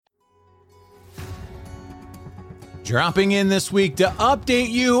Dropping in this week to update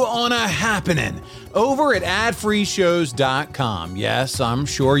you on a happening over at adfreeshows.com. Yes, I'm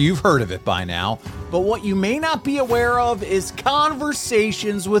sure you've heard of it by now, but what you may not be aware of is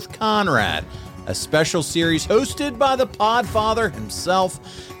Conversations with Conrad, a special series hosted by the Podfather himself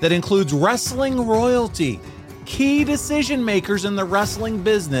that includes wrestling royalty, key decision makers in the wrestling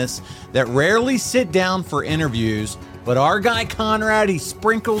business that rarely sit down for interviews. But our guy Conrad, he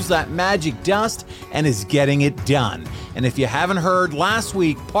sprinkles that magic dust and is getting it done. And if you haven't heard, last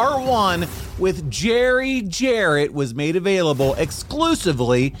week, part 1 with Jerry Jarrett was made available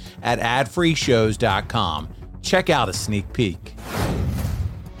exclusively at adfreeshows.com. Check out a sneak peek.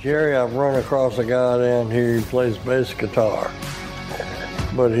 Jerry, I've run across a guy down here who plays bass guitar,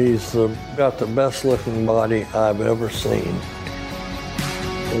 but he's got the best looking body I've ever seen.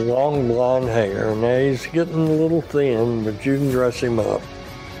 Long blonde hair. Now he's getting a little thin, but you can dress him up.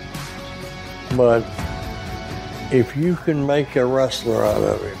 But if you can make a wrestler out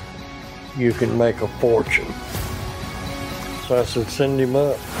of him, you can make a fortune. So I said, send him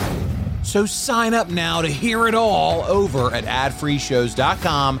up. So sign up now to hear it all over at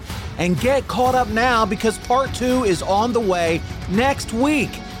adfreeshows.com and get caught up now because part 2 is on the way next week.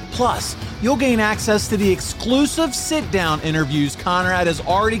 Plus, you'll gain access to the exclusive sit-down interviews Conrad has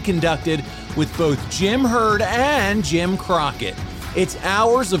already conducted with both Jim Herd and Jim Crockett. It's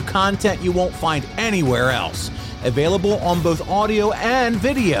hours of content you won't find anywhere else. Available on both audio and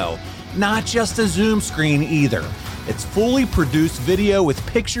video, not just a Zoom screen either. It's fully produced video with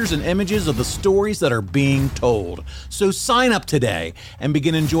pictures and images of the stories that are being told. So sign up today and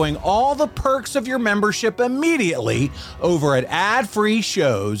begin enjoying all the perks of your membership immediately over at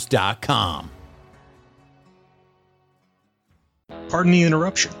adfreeshows.com. Pardon the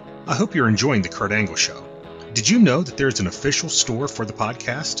interruption. I hope you're enjoying the Kurt Angle Show. Did you know that there's an official store for the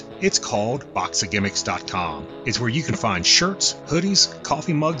podcast? It's called boxofgimmicks.com. It's where you can find shirts, hoodies,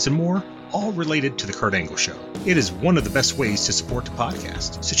 coffee mugs, and more, all related to the Kurt Angle Show. It is one of the best ways to support the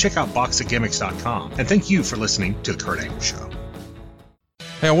podcast, so check out boxofgimmicks.com, and thank you for listening to the Kurt Angle Show.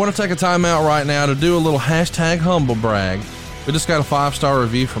 Hey, I want to take a time out right now to do a little hashtag humble brag. We just got a 5-star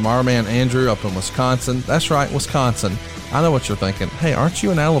review from our man Andrew up in Wisconsin. That's right, Wisconsin. I know what you're thinking. Hey, aren't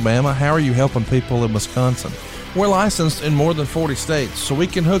you in Alabama? How are you helping people in Wisconsin? We're licensed in more than 40 states, so we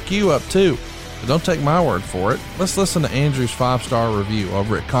can hook you up too. But don't take my word for it. Let's listen to Andrew's 5-star review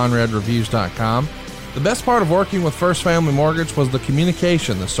over at conradreviews.com. The best part of working with First Family Mortgage was the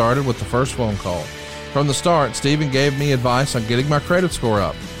communication that started with the first phone call. From the start, Stephen gave me advice on getting my credit score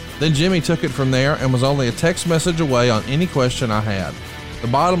up. Then Jimmy took it from there and was only a text message away on any question I had. The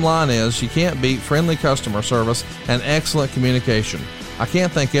bottom line is you can't beat friendly customer service and excellent communication. I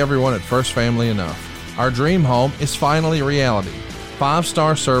can't thank everyone at First Family enough. Our dream home is finally a reality.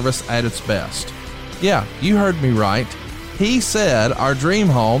 5-star service at its best. Yeah, you heard me right. He said our dream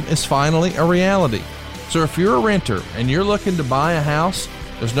home is finally a reality. So if you're a renter and you're looking to buy a house,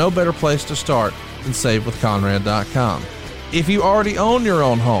 there's no better place to start than SaveWithConrad.com. If you already own your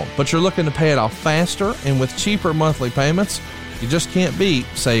own home, but you're looking to pay it off faster and with cheaper monthly payments, you just can't beat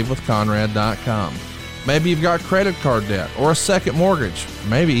SaveWithConrad.com. Maybe you've got credit card debt or a second mortgage.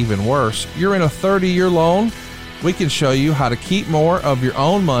 Maybe even worse, you're in a 30-year loan. We can show you how to keep more of your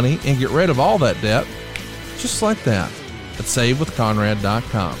own money and get rid of all that debt, just like that, at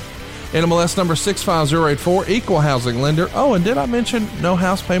SaveWithConrad.com. NMLS number 65084, equal housing lender. Oh, and did I mention no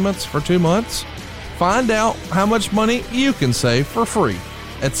house payments for 2 months? Find out how much money you can save for free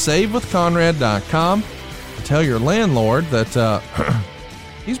at SaveWithConrad.com. Tell your landlord that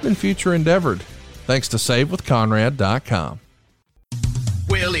he's been future endeavored. Thanks to SaveWithConrad.com.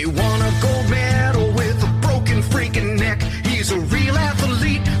 Well, he won a gold medal with a broken freaking neck. He's a real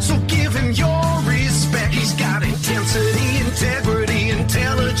athlete, so give him your respect. He's got intensity, integrity,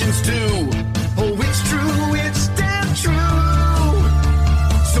 intelligence too. Oh, it's true, it's damn true.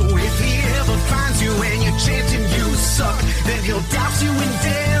 So if he ever finds you and you're chanting you suck, then he'll douse you in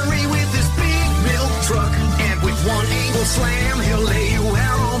dairy with his big milk truck. And with one angle slam, he'll lay you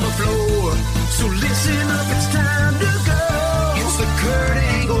out on the floor. So listen up, it's time to go. It's the Kurt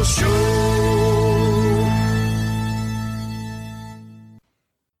Angle Show.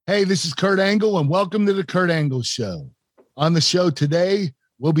 Hey, this is Kurt Angle, and welcome to the Kurt Angle Show. On the show today,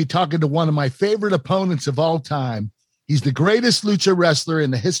 we'll be talking to one of my favorite opponents of all time. He's the greatest lucha wrestler in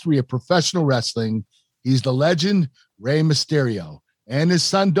the history of professional wrestling. He's the legend, Rey Mysterio, and his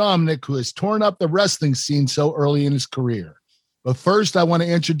son, Dominik, who has torn up the wrestling scene so early in his career. But first, I want to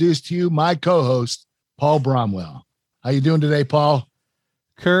introduce to you my co-host, Paul Bromwell. How you doing today, Paul?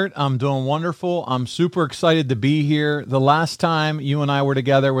 Kurt, I'm doing wonderful. I'm super excited to be here. The last time you and I were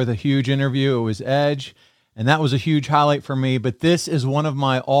together with a huge interview, it was Edge. and that was a huge highlight for me. But this is one of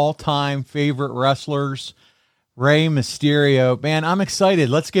my all-time favorite wrestlers, Rey Mysterio. Man, I'm excited.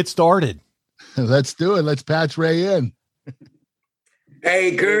 Let's get started. Let's do it. Let's patch Rey in.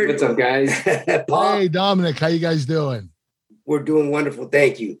 Hey, Kurt. What's up, guys? Paul. Hey, Dominik. How you guys doing? We're doing wonderful.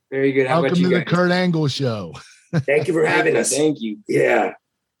 Thank you. Very good. How Welcome about to you the guys? Kurt Angle Show. Thank you for having us. Thank you. Yeah.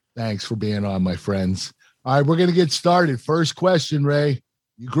 Thanks for being on, my friends. All right, we're going to get started. First question, Rey.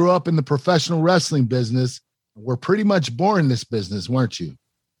 You grew up in the professional wrestling business. We're pretty much born in this business, weren't you?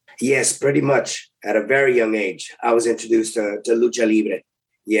 Yes, pretty much. At a very young age, I was introduced to Lucha Libre.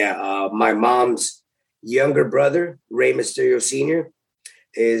 Yeah. My mom's younger brother, Rey Mysterio Sr.,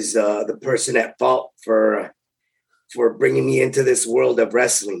 is the person at fault for bringing me into this world of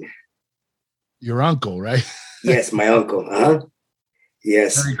wrestling. Your uncle, right? Yes, my uncle. Uh-huh.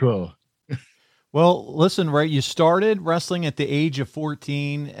 Yes. Very cool. Well, listen, Rey, you started wrestling at the age of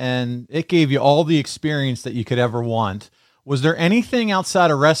 14, and it gave you all the experience that you could ever want. Was there anything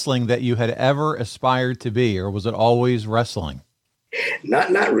outside of wrestling that you had ever aspired to be, or was it always wrestling?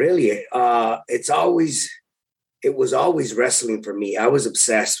 Not really. It was always wrestling for me. I was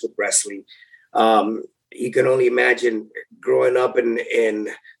obsessed with wrestling. You can only imagine growing up in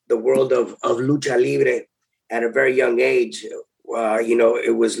the world of Lucha Libre at a very young age.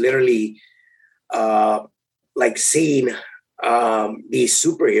 It was literally like seeing these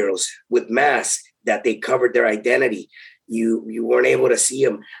superheroes with masks that they covered their identity. You weren't able to see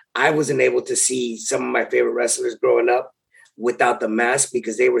them. I wasn't able to see some of my favorite wrestlers growing up without the mask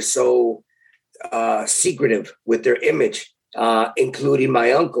because they were so secretive with their image, including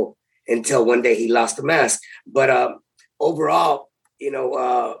my uncle, until one day he lost the mask. But overall,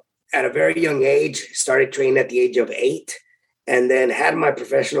 at a very young age, started training at the age of 8, and then had my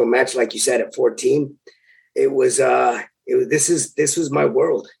professional match, like you said, at 14. This was my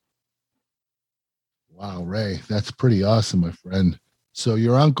world. Wow, Rey, that's pretty awesome, my friend. So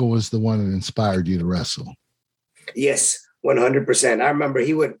your uncle was the one that inspired you to wrestle. Yes, 100%. I remember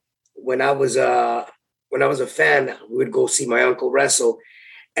he would, when I was a fan, we would go see my uncle wrestle.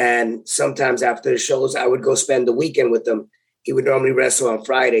 And sometimes after the shows, I would go spend the weekend with him. He would normally wrestle on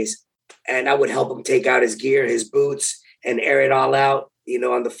Fridays, and I would help him take out his gear, his boots, and air it all out,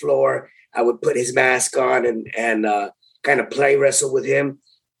 on the floor. I would put his mask on and kind of play wrestle with him,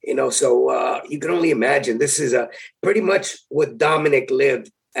 so you can only imagine this is pretty much what Dominik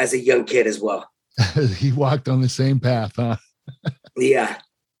lived as a young kid as well. He walked on the same path, huh? Yeah.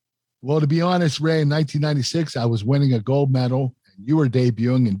 Well, to be honest, Rey, in 1996, I was winning a gold medal and you were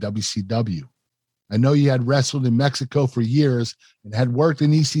debuting in WCW. I know you had wrestled in Mexico for years and had worked in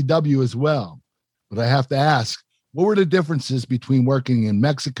ECW as well. But I have to ask, what were the differences between working in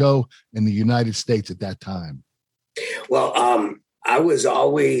Mexico and the United States at that time? Well, I was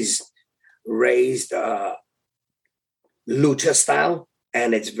always raised lucha style,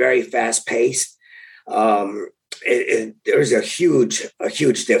 and it's very fast paced. There's a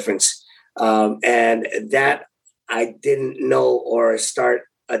huge difference. And that I didn't know or start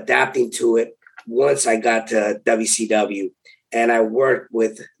adapting to it once I got to WCW, and I worked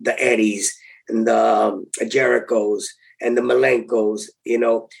with the Eddies and the Jerichos and the Malenkos.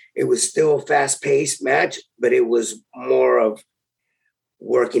 It was still a fast paced match, but it was more of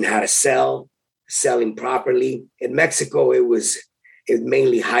working how to selling properly. In Mexico, it was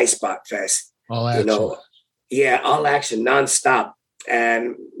mainly high spot fest. All action. All action, nonstop.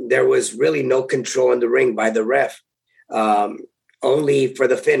 And there was really no control in the ring by the ref, only for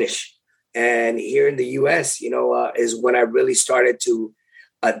the finish. And here in the U.S., is when I really started to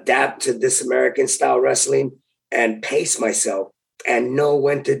adapt to this American style wrestling and pace myself and know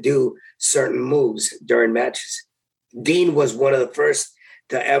when to do certain moves during matches. Dean was one of the first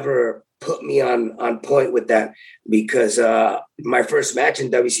to ever put me on point with that, because my first match in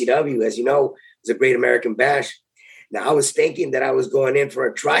WCW, as you know, was a Great American Bash. Now, I was thinking that I was going in for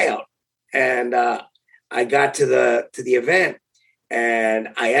a tryout, and I got to the event, and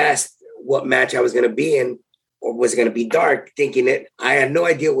I asked what match I was going to be in, or was it going to be dark, thinking it. I had no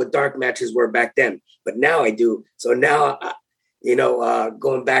idea what dark matches were back then, but now I do. So now,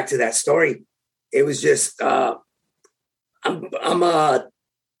 going back to that story, it was just I'm a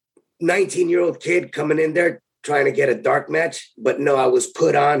 19-year-old kid coming in there trying to get a dark match, but no, I was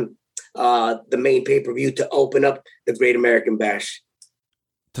put on the main pay-per-view to open up the Great American Bash.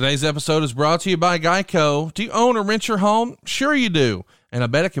 Today's episode is brought to you by Geico. Do you own or rent your home? Sure you do. And I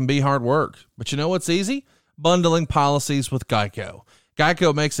bet it can be hard work. But you know what's easy? Bundling policies with Geico.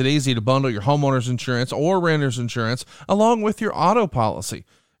 Geico makes it easy to bundle your homeowner's insurance or renter's insurance along with your auto policy.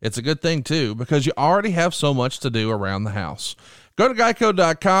 It's a good thing, too, because you already have so much to do around the house. Go to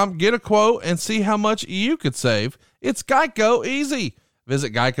geico.com, get a quote, and see how much you could save. It's Geico easy.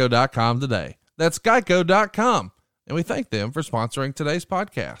 Visit geico.com today. That's geico.com. And we thank them for sponsoring today's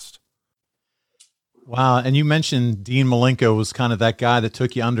podcast. Wow. And you mentioned Dean Malenko was kind of that guy that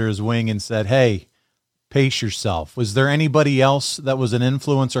took you under his wing and said, hey, pace yourself. Was there anybody else that was an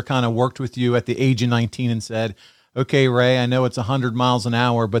influence or kind of worked with you at the age of 19 and said, okay, Ray, I know it's 100 miles an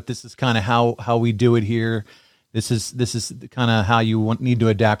hour, but this is kind of how we do it here. This is kind of how you need to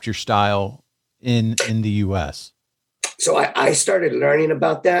adapt your style in the U.S. So I started learning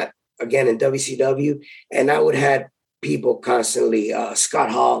about that again in WCW, and I would have people constantly, Scott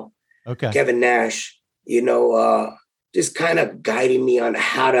Hall, okay, Kevin Nash, just kind of guiding me on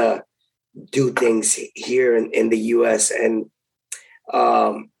how to do things here in the U.S. And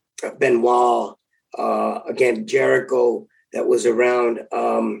Benoit, again, Jericho that was around,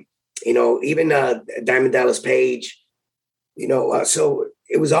 even Diamond Dallas Page, so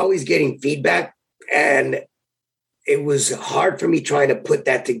it was always getting feedback, and it was hard for me trying to put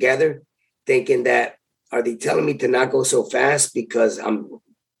that together, thinking that, are they telling me to not go so fast because I'm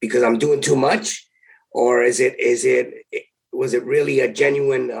doing too much? Or was it really a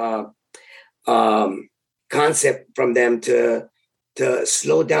genuine concept from them to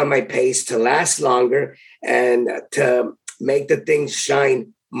slow down my pace, to last longer, and to make the things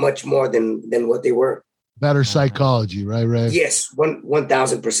shine much more than what they were? Better psychology, right, Ray? Yes,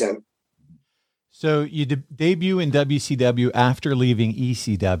 1,000%. So you debut in WCW after leaving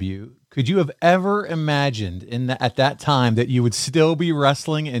ECW. Could you have ever imagined at that time that you would still be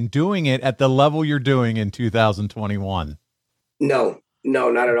wrestling and doing it at the level you're doing in 2021? No,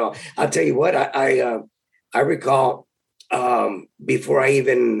 not at all. I'll tell you what, I recall before I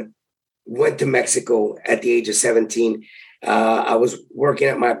even went to Mexico at the age of 17, I was working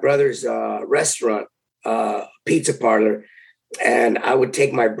at my brother's restaurant, pizza parlor, and I would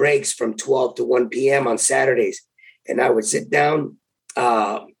take my breaks from 12 to 1 p.m. on Saturdays, and I would sit down,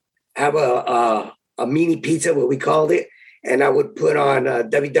 have a mini pizza, what we called it, and I would put on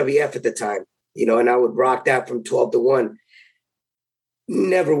WWF at the time, and I would rock that from 12 to 1.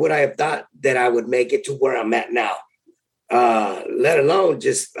 Never would I have thought that I would make it to where I'm at now, let alone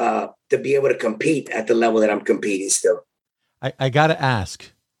just to be able to compete at the level that I'm competing still. I got to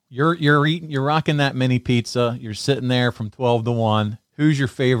ask, you're rocking that mini pizza. You're sitting there from 12 to 1. Who's your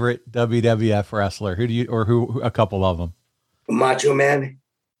favorite WWF wrestler? Who a couple of them? Macho Man,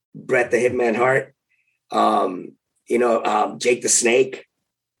 Bret the Hitman Hart, Jake the Snake.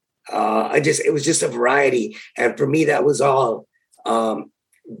 It was just a variety. And for me, that was all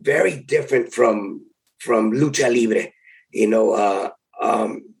very different from Lucha Libre.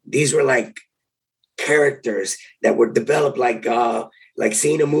 These were like characters that were developed like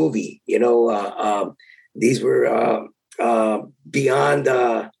seeing a movie. These were beyond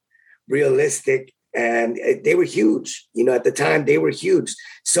realistic, and they were huge. At the time they were huge.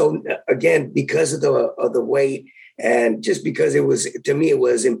 So again, because of the weight, and just because it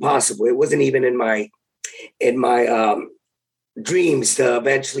was impossible. It wasn't even in my dreams to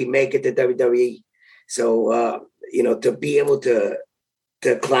eventually make it to WWE. So to be able to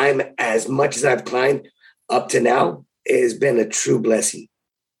climb as much as I've climbed up to now has been a true blessing.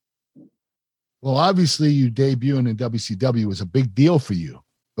 Well, obviously you debuting in WCW was a big deal for you,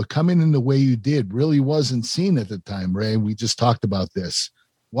 but coming in the way you did really wasn't seen at the time, Ray. We just talked about this.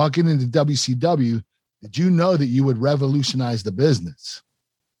 Walking into WCW, did you know that you would revolutionize the business?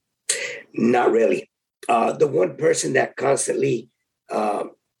 Not really. The one person that constantly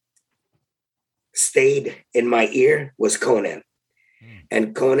stayed in my ear was Conan.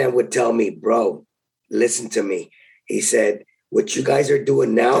 And Conan would tell me, bro, listen to me. He said, what you guys are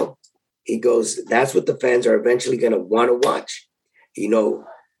doing now, he goes, that's what the fans are eventually going to want to watch.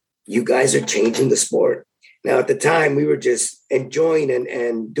 You guys are changing the sport. Now, at the time, we were just enjoying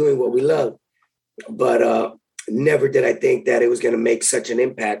and doing what we love. But never did I think that it was going to make such an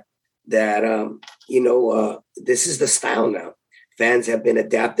impact that, this is the style now. Fans have been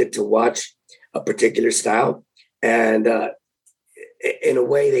adapted to watch a particular style. And in a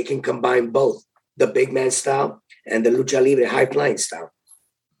way, they can combine both the big man style and the lucha libre high flying style.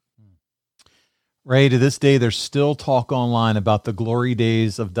 Ray, to this day, there's still talk online about the glory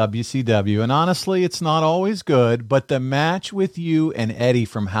days of WCW. And honestly, it's not always good, but the match with you and Eddie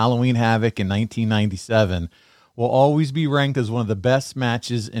from Halloween Havoc in 1997 will always be ranked as one of the best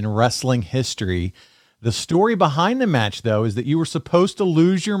matches in wrestling history. The story behind the match, though, is that you were supposed to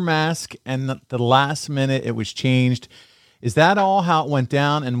lose your mask and the last minute it was changed. Is that all how it went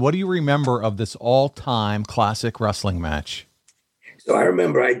down? And what do you remember of this all-time classic wrestling match? So I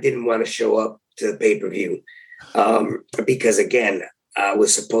remember I didn't want to show up to the pay-per-view. because again, I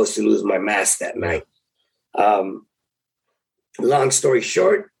was supposed to lose my mask that night. Long story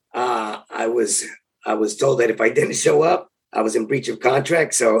short, I was told that if I didn't show up, I was in breach of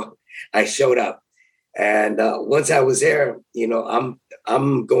contract. So I showed up. And once I was there,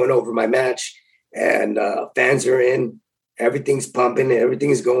 I'm going over my match, and fans are in, everything's pumping,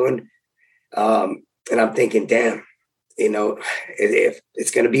 everything's going. And I'm thinking, damn, if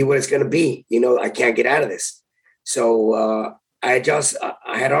it's going to be what it's going to be, I can't get out of this. So I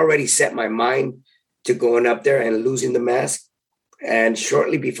had already set my mind to going up there and losing the mask. And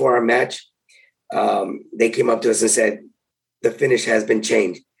shortly before our match, they came up to us and said, the finish has been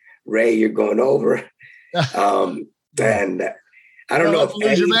changed. Ray, you're going over. And I don't know if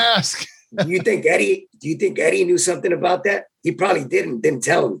lose your mask. Do you think Eddie knew something about that? He probably didn't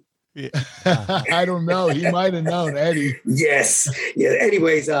tell me. Yeah. I don't know. He might have known, Eddie. Yes. Yeah.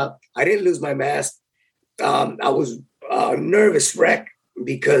 Anyways, I didn't lose my mask. I was a nervous wreck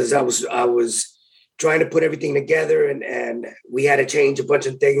because I was trying to put everything together, and we had to change a bunch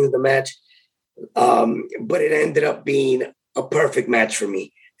of things in the match. But it ended up being a perfect match for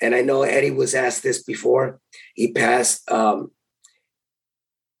me. And I know Eddie was asked this before he passed. How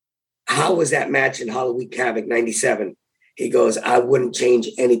was that match in Halloween Havoc 97? He goes, I wouldn't change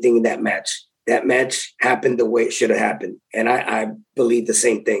anything in that match. That match happened the way it should have happened. And I believe the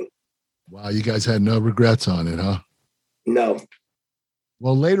same thing. Wow, you guys had no regrets on it, huh? No.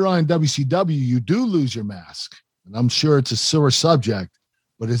 Well, later on in WCW, you do lose your mask. And I'm sure it's a sore subject,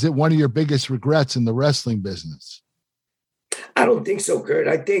 but is it one of your biggest regrets in the wrestling business? I don't think so, Kurt.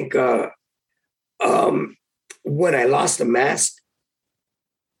 I think when I lost the mask,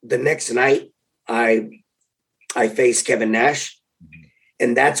 the next night I faced Kevin Nash,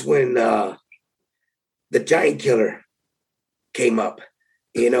 and that's when the Giant Killer came up,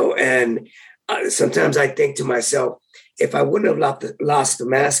 and sometimes I think to myself, if I wouldn't have lost the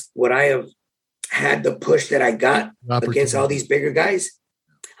mask, would I have had the push that I got against all these bigger guys?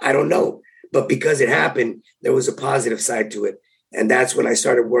 I don't know. But because it happened, there was a positive side to it. And that's when I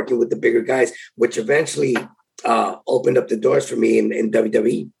started working with the bigger guys, which eventually opened up the doors for me in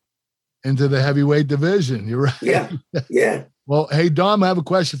WWE. Into the heavyweight division. You're right. Yeah. Yeah. Well, hey, Dom, I have a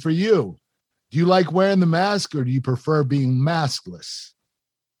question for you. Do you like wearing the mask, or do you prefer being maskless?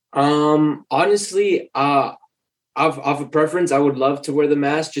 Honestly, I've a preference. I would love to wear the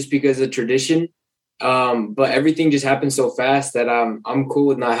mask just because of tradition. But everything just happens so fast that I'm cool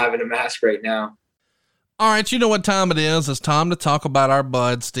with not having a mask right now. All right, you know what time it is. It's time to talk about our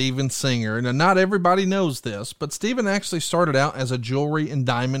bud, Steven Singer. Now, not everybody knows this, but Steven actually started out as a jewelry and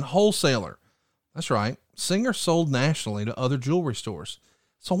diamond wholesaler. That's right. Singer sold nationally to other jewelry stores.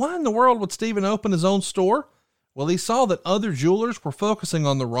 So why in the world would Steven open his own store? Well, he saw that other jewelers were focusing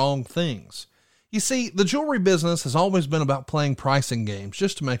on the wrong things. You see, the jewelry business has always been about playing pricing games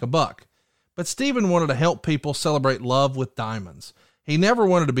just to make a buck. But Steven wanted to help people celebrate love with diamonds. He never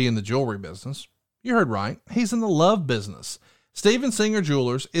wanted to be in the jewelry business. You heard right. He's in the love business. Steven Singer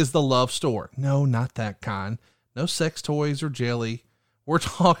Jewelers is the love store. No, not that kind. No sex toys or jelly. We're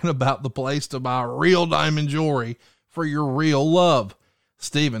talking about the place to buy real diamond jewelry for your real love.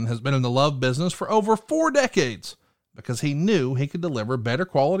 Steven has been in the love business for over 4 decades because he knew he could deliver better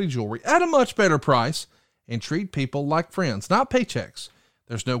quality jewelry at a much better price and treat people like friends, not paychecks.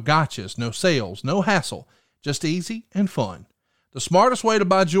 There's no gotchas, no sales, no hassle, just easy and fun. The smartest way to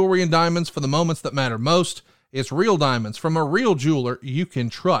buy jewelry and diamonds for the moments that matter most is real diamonds from a real jeweler you can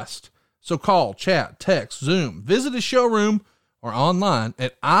trust. So call, chat, text, Zoom, visit his showroom, or online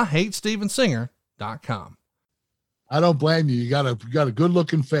at IHateStevenSinger.com. I don't blame you. You got a good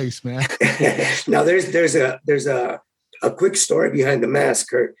looking face, man. Now there's a quick story behind the mask,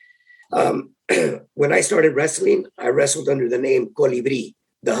 Kurt. When I started wrestling, I wrestled under the name Colibri,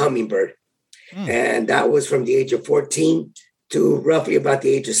 the hummingbird. And that was from the age of 14 to roughly about the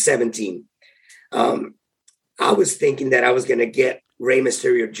age of 17. I was thinking that I was going to get Rey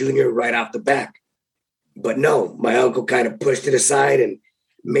Mysterio Jr. right off the back. But no, my uncle kind of pushed it aside and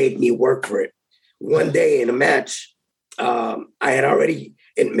made me work for it. One day in a match, I had already,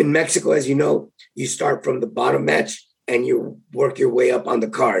 in Mexico, as you know, you start from the bottom match and you work your way up on the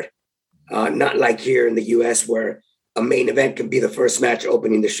card. Not like here in the U.S. where a main event can be the first match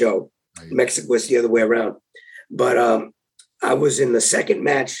opening the show. Right. Mexico is the other way around. But I was in the second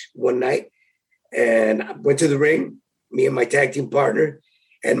match one night and I went to the ring, me and my tag team partner,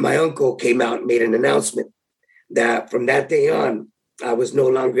 and my uncle came out and made an announcement that from that day on, I was no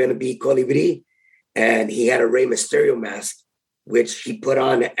longer going to be Colibri. And he had a Rey Mysterio mask, which he put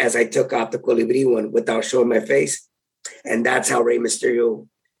on as I took off the Colibri one without showing my face. And that's how Rey Mysterio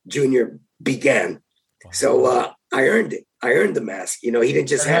Jr. began. So I earned it. I earned the mask. He didn't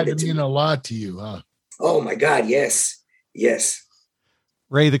just hand it to me. Mean a lot to you, huh? Oh my God, yes.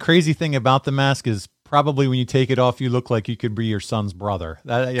 Ray, the crazy thing about the mask is probably when you take it off, you look like you could be your son's brother.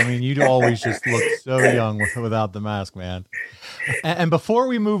 You'd always just look so young without the mask, man. And before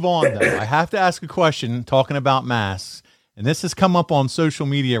we move on, though, I have to ask a question talking about masks, and this has come up on social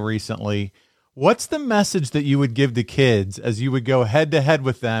media recently. What's the message that you would give to kids as you would go head to head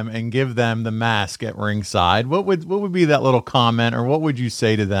with them and give them the mask at ringside? What would be that little comment, or what would you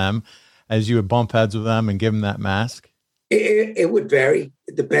say to them as you would bump heads with them and give them that mask? It would vary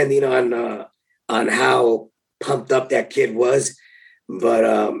depending on how pumped up that kid was.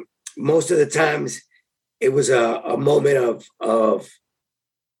 But most of the times it was a moment of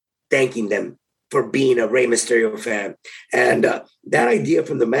thanking them for being a Rey Mysterio fan. And that idea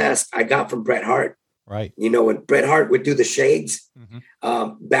from the mask I got from Bret Hart. Right. When Bret Hart would do the shades,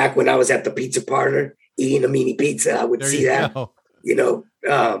 back when I was at the Pizza Parlor eating a mini pizza, I would see that.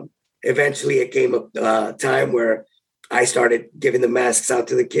 Eventually it came a time where I started giving the masks out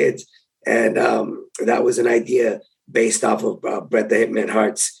to the kids. And that was an idea based off of Bret the Hitman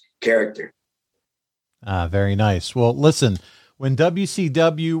Hart's character. Very nice. Well, listen, when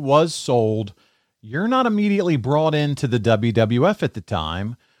WCW was sold, you're not immediately brought into the WWF at the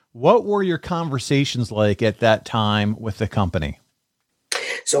time. What were your conversations like at that time with the company?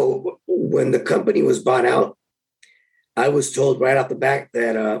 So when the company was bought out, I was told right off the back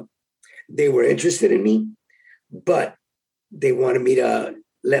that they were interested in me, but they wanted me to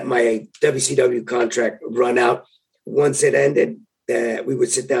let my WCW contract run out. Once it ended, that we would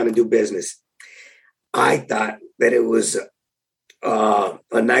sit down and do business. I thought that it was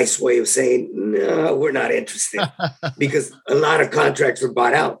a nice way of saying, no, we're not interested, because a lot of contracts were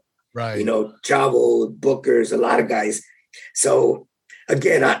bought out. Right. Chavo, Bookers, a lot of guys. So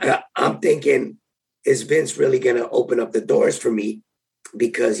again, I'm thinking, is Vince really going to open up the doors for me?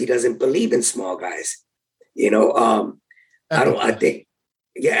 Because he doesn't believe in small guys. I think,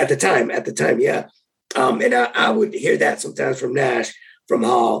 at the time, yeah. And I would hear that sometimes from Nash, from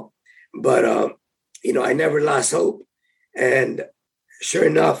Hall, but, I never lost hope. And sure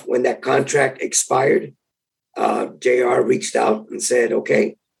enough, when that contract expired, JR reached out and said,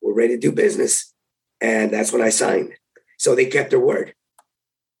 okay, we're ready to do business. And that's when I signed. So they kept their word.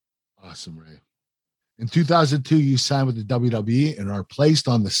 Awesome, Ray. In 2002, you signed with the WWE and are placed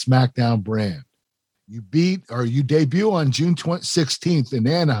on the SmackDown brand. You debut on June 16th in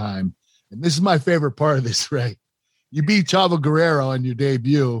Anaheim. And this is my favorite part of this, Ray. You beat Chavo Guerrero on your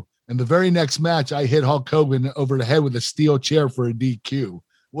debut. And the very next match, I hit Hulk Hogan over the head with a steel chair for a DQ.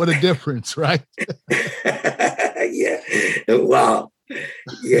 What a difference, right? Yeah. Wow.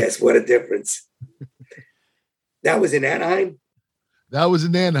 Yes, what a difference. That was in Anaheim? That was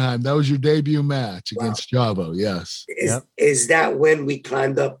in Anaheim. That was your debut match against Chavo, yes. Is that when we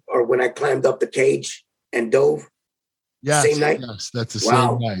climbed up, or when I climbed up the cage and dove? Yes, same night? Yes, that's the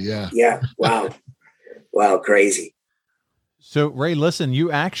same night, yeah. Yeah, wow. Wow, crazy. So, Ray, listen,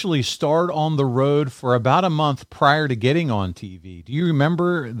 you actually starred on the road for about a month prior to getting on TV. Do you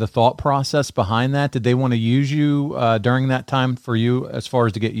remember the thought process behind that? Did they want to use you during that time for you as far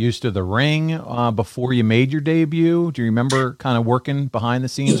as to get used to the ring before you made your debut? Do you remember kind of working behind the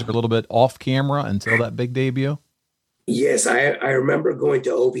scenes or a little bit off camera until that big debut? Yes, I remember going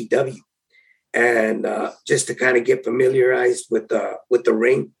to OVW and just to kind of get familiarized with the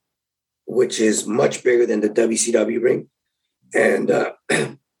ring, which is much bigger than the WCW ring. And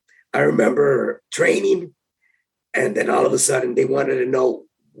I remember training, and then all of a sudden they wanted to know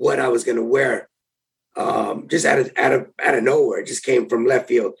what I was going to wear. Just out of nowhere, it just came from left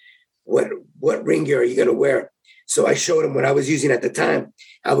field. What ring gear are you going to wear? So I showed them what I was using at the time.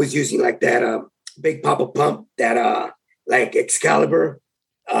 I was using like that big Papa Pump, that like Excalibur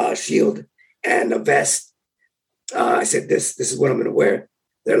shield and a vest. I said, this is what I'm going to wear.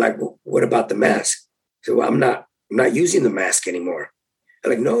 They're like, well, what about the mask? So I'm not using the mask anymore.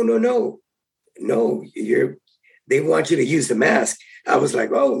 I'm like, no. They want you to use the mask. I was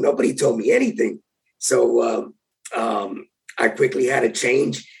like, oh, nobody told me anything. So I quickly had to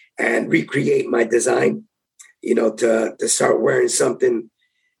change and recreate my design, to start wearing something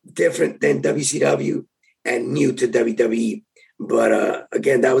different than WCW and new to WWE. But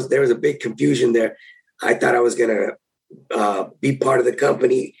again, there was a big confusion there. I thought I was going to be part of the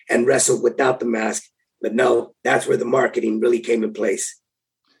company and wrestle without the mask. But no, that's where the marketing really came in place.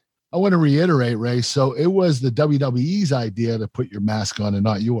 I want to reiterate, Ray. So it was the WWE's idea to put your mask on and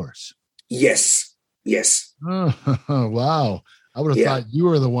not yours. Yes. Oh, wow. I would have thought you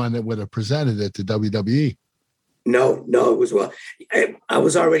were the one that would have presented it to WWE. No, it was well. I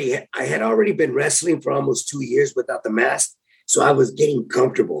had already been wrestling for almost 2 years without the mask, so I was getting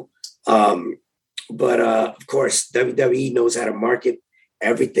comfortable. But of course, WWE knows how to market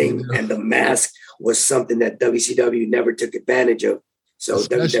everything, and the mask was something that WCW never took advantage of. So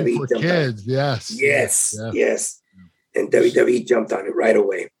Especially WWE for kids, yes. yes, and WWE jumped on it right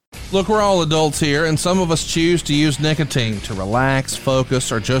away. Look, we're all adults here, and some of us choose to use nicotine to relax,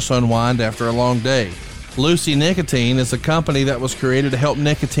 focus, or just unwind after a long day. Lucy Nicotine is a company that was created to help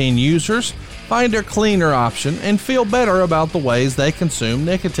nicotine users find a cleaner option and feel better about the ways they consume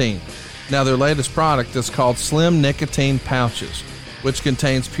nicotine. Now, their latest product is called Slim Nicotine Pouches, which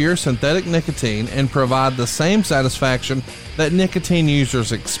contains pure synthetic nicotine and provide the same satisfaction that nicotine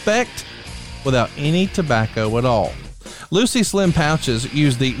users expect without any tobacco at all. Lucy Slim Pouches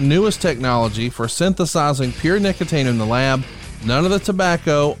use the newest technology for synthesizing pure nicotine in the lab. None of the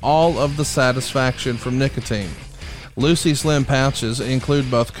tobacco, all of the satisfaction from nicotine. Lucy Slim Pouches include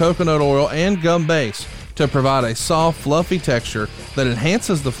both coconut oil and gum base to provide a soft, fluffy texture that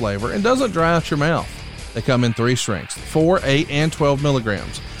enhances the flavor and doesn't dry out your mouth. They come in 3 strengths, 4, 8, and 12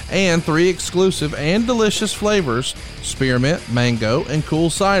 milligrams, and 3 exclusive and delicious flavors, spearmint, mango, and cool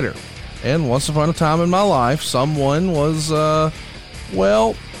cider. And once upon a time in my life, someone was,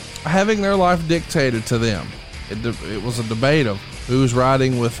 having their life dictated to them. It was a debate of who's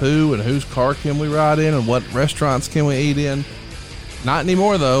riding with who and whose car can we ride in and what restaurants can we eat in. Not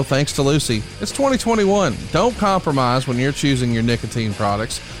anymore, though, thanks to Lucy. It's 2021. Don't compromise when you're choosing your nicotine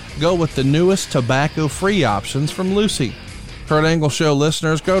products. Go with the newest tobacco-free options from Lucy. Kurt Angle Show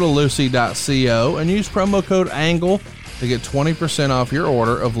listeners, go to lucy.co and use promo code ANGLE to get 20% off your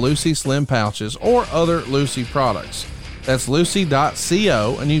order of Lucy Slim Pouches or other Lucy products. That's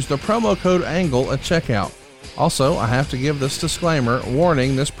lucy.co and use the promo code ANGLE at checkout. Also, I have to give this disclaimer,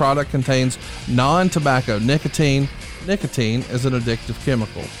 warning, this product contains non-tobacco nicotine. Nicotine is an addictive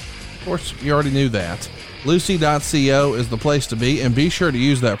chemical. Of course, you already knew that. Lucy.co is the place to be, and be sure to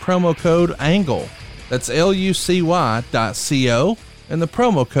use that promo code ANGLE. That's lucy.co, and the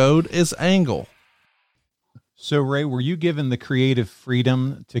promo code is ANGLE. So, Ray, were you given the creative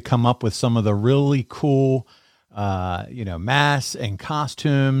freedom to come up with some of the really cool masks and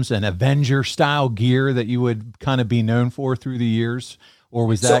costumes and Avenger style gear that you would kind of be known for through the years? Or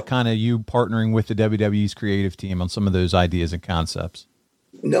was that kind of you partnering with the WWE's creative team on some of those ideas and concepts?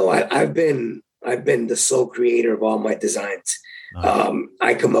 No, I've been the sole creator of all my designs. Nice.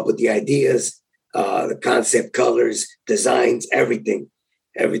 I come up with the ideas, the concept, colors, designs, everything.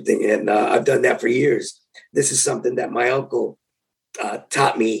 And I've done that for years. This is something that my uncle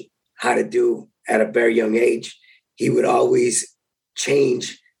taught me how to do at a very young age. He would always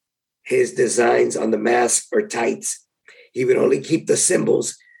change his designs on the mask or tights. He would only keep the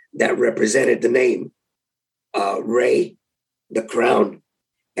symbols that represented the name. Ray, the crown,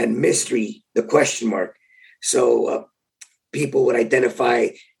 and mystery, the question mark. So people would identify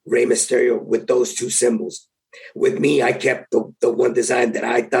Rey Mysterio with those 2 symbols. With me, I kept the one design that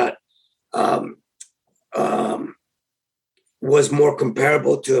I thought was more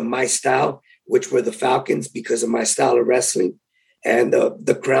comparable to my style, which were the Falcons, because of my style of wrestling. And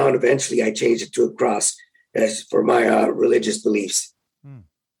the crown, eventually I changed it to a cross as for my religious beliefs.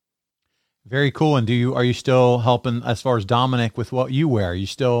 Very cool. And are you still helping as far as Dominik with what you wear? Are you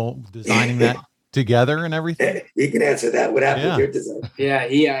still designing that together and everything? You can answer that. What happened with your design?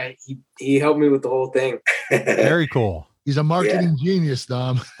 Yeah, he helped me with the whole thing. Very cool. He's a marketing genius,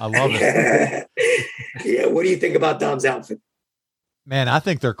 Dom. I love it. Yeah. What do you think about Dom's outfit? Man, I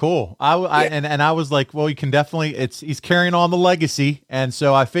think they're cool. I was like, well, you can definitely, he's carrying on the legacy. And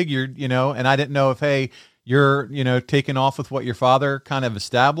so I figured, and I didn't know if, hey, you're, taking off with what your father kind of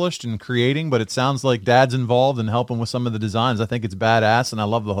established and creating, but it sounds like Dad's involved in helping with some of the designs. I think it's badass and I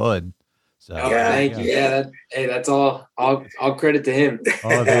love the hood. So thank you. Yeah. That's all credit to him.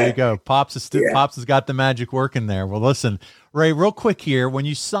 Oh, there you go. Pops has got the magic working there. Well, listen, Ray, real quick here, when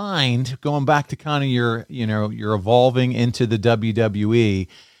you signed, going back to kind of your evolving into the WWE,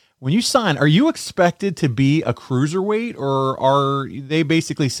 when you sign, are you expected to be a cruiserweight, or are they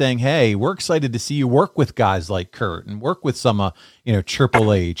basically saying, hey, we're excited to see you work with guys like Kurt and work with some,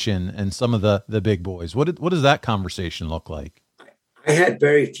 Triple H and some of the big boys? What does that conversation look like? I had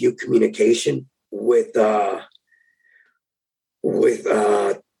very few communication with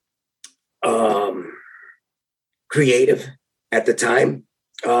creative at the time,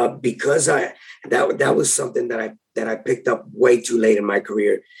 because that was something that I picked up way too late in my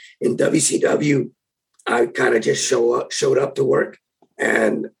career. In WCW, I kind of just showed up to work,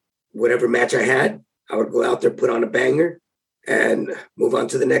 and whatever match I had, I would go out there, put on a banger, and move on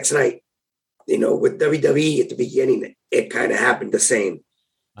to the next night. with WWE at the beginning, it kind of happened the same.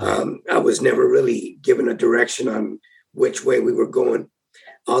 I was never really given a direction on which way we were going,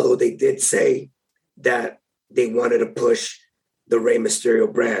 although they did say that they wanted to push the Rey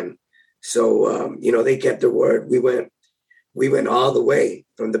Mysterio brand. So, they kept their word. We went all the way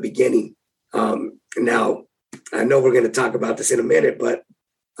from the beginning. Now, I know we're going to talk about this in a minute, but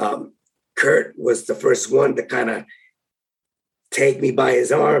Kurt was the first one to kind of take me by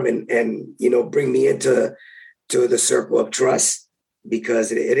his arm and bring me into the circle of trust,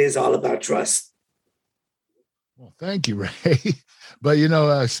 because it is all about trust. Well, thank you, Ray.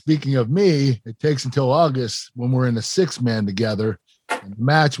 But, speaking of me, it takes until August when we're in a 6-man together. And the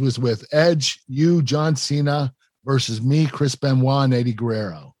match was with Edge, you, John Cena versus me, Chris Benoit, and Eddie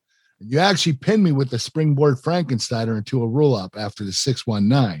Guerrero. And you actually pinned me with the springboard Frankensteiner into a roll-up after the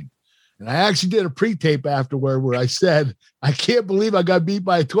 619. And I actually did a pre-tape afterward where I said, I can't believe I got beat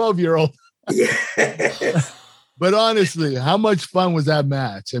by a 12-year-old. Yeah. But honestly, how much fun was that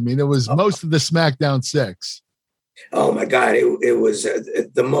match? I mean, it was most of the SmackDown 6. Oh my God. It was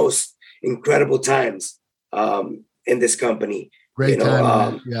the most incredible times in this company. Great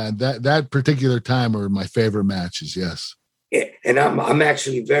time. That particular time were my favorite matches. Yes. Yeah, and I'm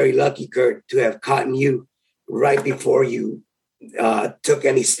actually very lucky, Kurt, to have caught you right before you took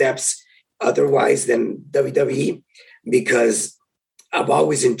any steps otherwise than WWE, because I've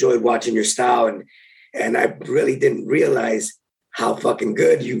always enjoyed watching your style, and I really didn't realize how fucking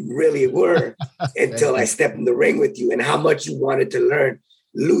good you really were until I stepped in the ring with you, and how much you wanted to learn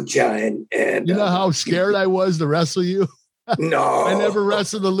lucha. And you know how scared I was to wrestle you? No, I never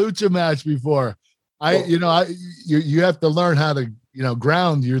wrestled a lucha match before. You have to learn how to,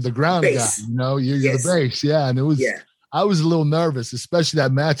 ground. You're the ground base. guy, you're the base. Yeah. And I was a little nervous, especially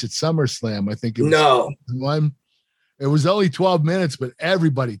that match at SummerSlam. I think it was one. It was only 12 minutes, but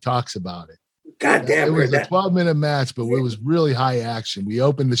everybody talks about it. God damn. It was a 12-minute match, but it was really high action. We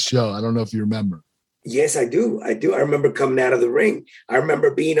opened the show. I don't know if you remember. Yes, I do. I remember coming out of the ring. I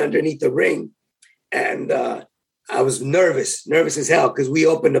remember being underneath the ring, and I was nervous as hell, because we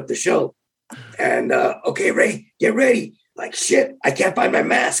opened up the show. And okay, Ray, get ready. Like, shit, I can't find my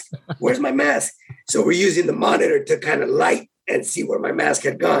mask. Where's my mask? So we're using the monitor to kind of light and see where my mask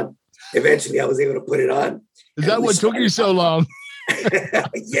had gone. Eventually, I was able to put it on. Is that what took you so long?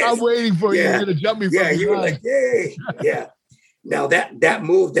 Yes. I'm waiting for you. You're going to jump me from behind. You were like, yay. Yeah. Now, that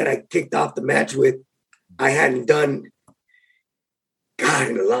move that I kicked off the match with, I hadn't done,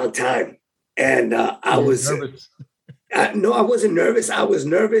 in a long time. And I was nervous. No, I wasn't nervous. I was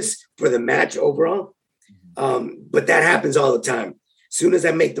nervous for the match overall. But that happens all the time. As soon as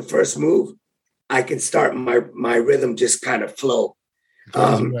I make the first move, I can start my rhythm just kind of flow.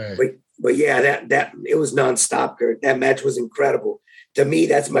 But yeah, that it was nonstop, Kurt. That match was incredible. To me,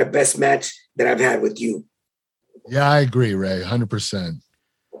 that's my best match that I've had with you. Yeah, I agree, Ray, 100%.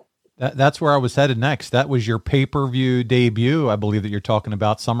 That's where I was headed next. That was your pay-per-view debut. I believe that you're talking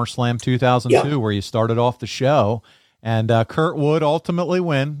about SummerSlam 2002, where you started off the show. And Kurt would ultimately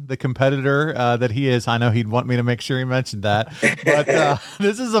win, the competitor that he is. I know he'd want me to make sure he mentioned that. But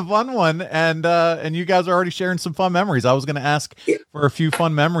this is a fun one, and you guys are already sharing some fun memories. I was going to ask for a few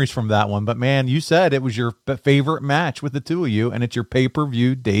fun memories from that one. But, man, you said it was your favorite match with the two of you, and it's your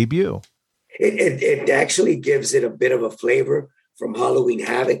pay-per-view debut. It actually gives it a bit of a flavor from Halloween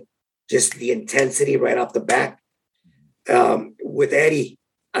Havoc, just the intensity right off the bat. With Eddie,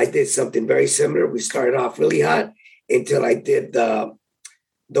 I did something very similar. We started off really hot until I did the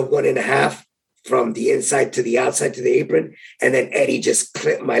 1.5 from the inside to the outside to the apron. And then Eddie just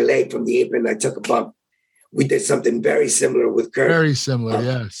clipped my leg from the apron. And I took a bump. We did something very similar with Kurt. Very similar,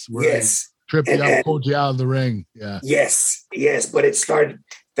 yes. Yes. Tripped you out, pulled you out of the ring. Yeah. Yes. But it started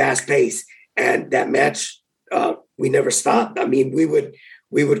fast paced. And that match, we never stopped. I mean, we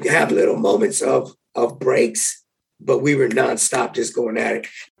would have little moments of breaks, but we were nonstop just going at it.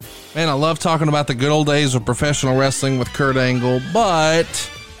 Man, I love talking about the good old days of professional wrestling with Kurt Angle, but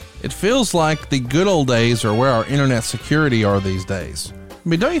it feels like the good old days are where our internet security are these days. I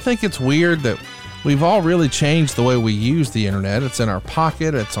mean, don't you think it's weird that we've all really changed the way we use the internet? It's in our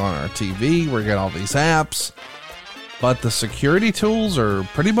pocket, it's on our TV, we got all these apps, but the security tools are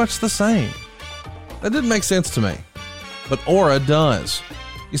pretty much the same. That didn't make sense to me, but Aura does.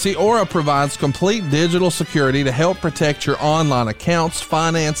 You see, Aura provides complete digital security to help protect your online accounts,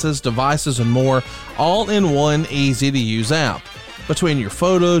 finances, devices, and more, all in one easy-to-use app. Between your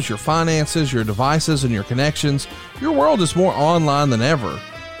photos, your finances, your devices, and your connections, your world is more online than ever.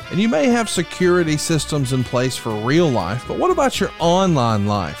 And you may have security systems in place for real life, but what about your online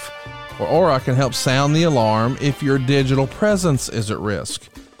life? Well, Aura can help sound the alarm if your digital presence is at risk.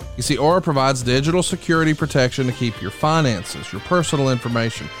 You see, Aura provides digital security protection to keep your finances, your personal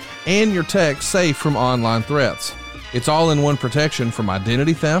information, and your tech safe from online threats. It's all-in-one protection from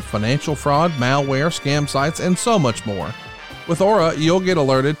identity theft, financial fraud, malware, scam sites, and so much more. With Aura, you'll get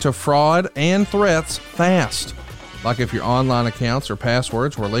alerted to fraud and threats fast. Like if your online accounts or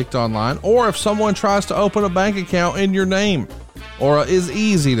passwords were leaked online, or if someone tries to open a bank account in your name. Aura is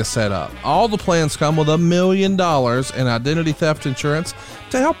easy to set up. All the plans come with $1 million in identity theft insurance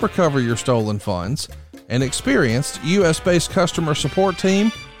to help recover your stolen funds. An experienced US-based customer support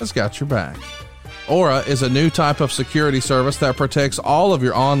team has got your back. Aura is a new type of security service that protects all of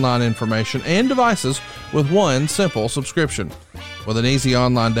your online information and devices with one simple subscription. With an easy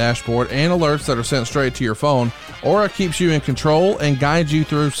online dashboard and alerts that are sent straight to your phone, Aura keeps you in control and guides you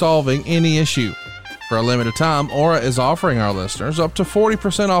through solving any issue. For a limited time, Aura is offering our listeners up to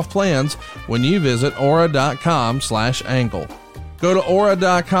 40% off plans when you visit aura.com/angle. Go to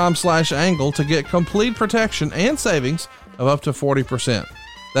aura.com/angle to get complete protection and savings of up to 40%.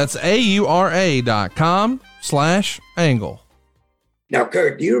 That's aura.com/angle. Now,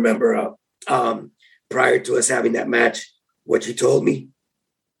 Kurt, do you remember prior to us having that match, what you told me?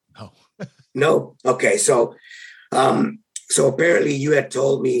 No. No? Okay. So apparently you had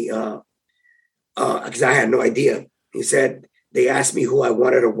told me, because I had no idea. He said, they asked me who I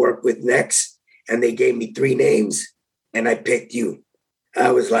wanted to work with next, and they gave me 3 names, and I picked you.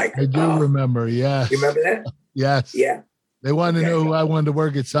 I was like, I do remember. Yeah. You remember that? Yes. Yeah. They wanted to know who I wanted to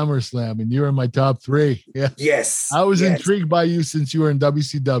work at SummerSlam, and you were in my top 3. Yeah. Yes. I was intrigued by you since you were in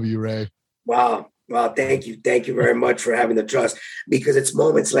WCW, Ray. Wow. Well, thank you. Thank you very much for having the trust, because it's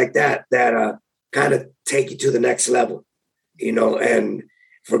moments like that that kind of take you to the next level, and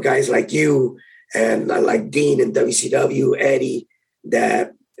for guys like you and like Dean and WCW, Eddie,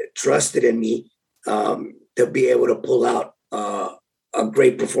 that trusted in me to be able to pull out a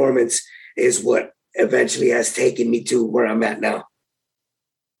great performance is what eventually has taken me to where I'm at now.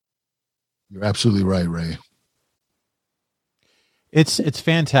 You're absolutely right, Ray. It's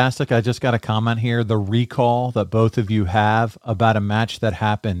fantastic. I just got a comment here. The recall that both of you have about a match that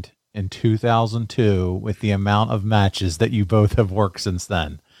happened in 2002 with the amount of matches that you both have worked since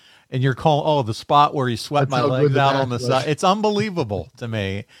then. And your call, the spot where you swept my legs out on the side. It's unbelievable to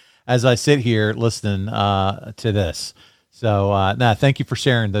me as I sit here listening to this. So, thank you for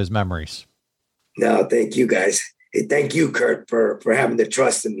sharing those memories. No, thank you guys. Hey, thank you, Kurt, for having the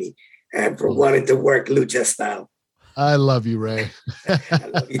trust in me and for wanting to work lucha style. I love you, Ray. I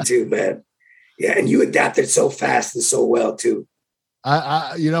love you too, man. Yeah, and you adapted so fast and so well too.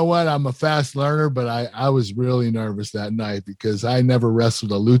 I you know what? I'm a fast learner, but I was really nervous that night because I never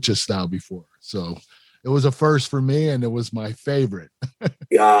wrestled a lucha style before. So it was a first for me, and it was my favorite.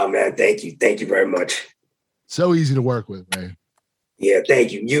 Yeah, man. Thank you. Thank you very much. So easy to work with, Ray. Yeah,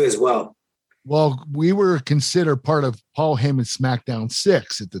 thank you. You as well. Well, we were considered part of Paul Heyman's SmackDown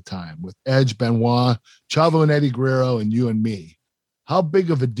 6 at the time with Edge, Benoit, Chavo and Eddie Guerrero, and you and me. How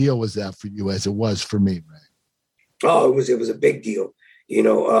big of a deal was that for you as it was for me, Ray? Oh, it was a big deal.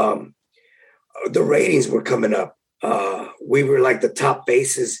 The ratings were coming up. We were like the top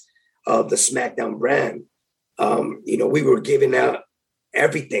faces of the SmackDown brand. We were giving out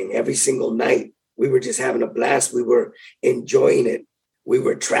everything every single night. We were just having a blast. We were enjoying it. We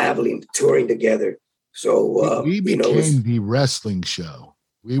were traveling, touring together. So we became the wrestling show.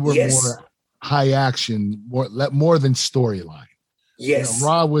 We were more high action, more than storyline. Yes.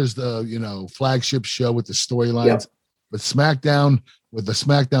 Raw was the flagship show with the storylines, but SmackDown with the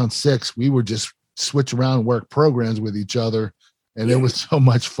SmackDown 6, we would just switch around and work programs with each other, and it was so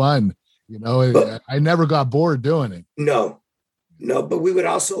much fun. I never got bored doing it. No, but we would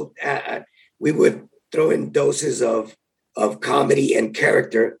also we would throw in doses of comedy and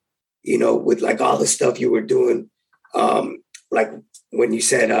character, with like all the stuff you were doing. Like when you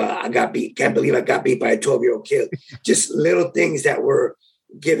said, I got beat, can't believe I got beat by a 12-year-old kid. Just little things that were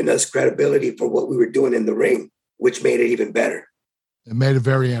giving us credibility for what we were doing in the ring, which made it even better. It made it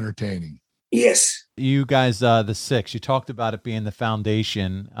very entertaining. Yes. You guys, the 6, you talked about it being the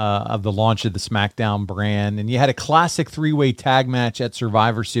foundation of the launch of the SmackDown brand, and you had a classic 3-way tag match at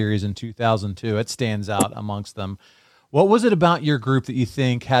Survivor Series in 2002. It stands out amongst them. What was it about your group that you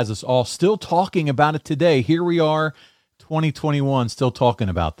think has us all still talking about it today? Here we are, 2021, still talking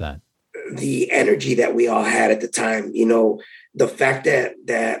about that. The energy that we all had at the time, the fact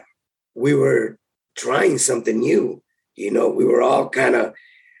that we were trying something new, we were all kind of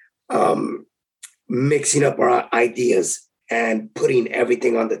mixing up our ideas and putting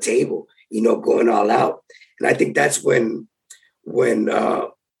everything on the table, going all out. And I think that's when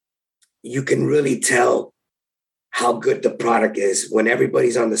you can really tell how good the product is when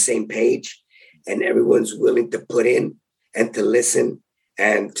everybody's on the same page and everyone's willing to put in and to listen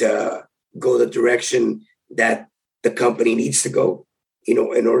and to go the direction that the company needs to go, in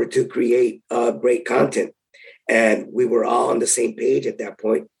order to create great content. And we were all on the same page at that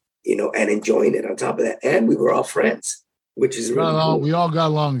point, and enjoying it on top of that. And we were all friends, which is really cool. We all got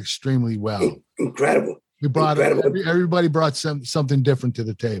along extremely well. Incredible. We brought everybody brought something different to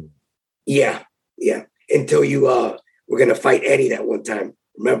the table. Yeah. Until you were going to fight Eddie that one time.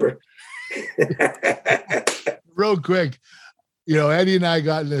 Remember? Real quick, Eddie and I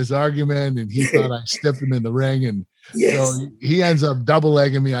got in this argument, and he thought I stepped him in the ring, and yes. So he ends up double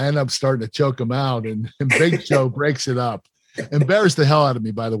legging me. I end up starting to choke him out, and Big Show breaks it up. Embarrassed the hell out of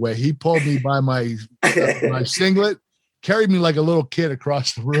me, by the way. He pulled me by my singlet, carried me like a little kid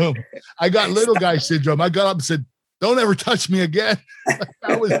across the room. I got little guy syndrome. I got up and said, "Don't ever touch me again."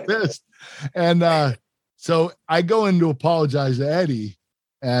 I was pissed. And so I go in to apologize to Eddie.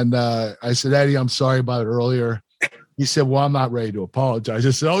 And I said, "Eddie, I'm sorry about it earlier." He said, "Well, I'm not ready to apologize." I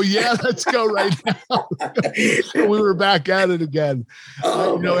said, "Oh, yeah, let's go right now." So we were back at it again.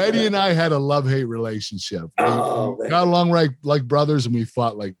 Eddie and I had a love-hate relationship. We got along like brothers, and we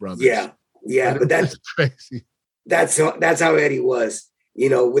fought like brothers. Yeah, but that's crazy. That's how Eddie was,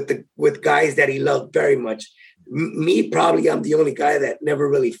 with guys that he loved very much. Me, probably, I'm the only guy that never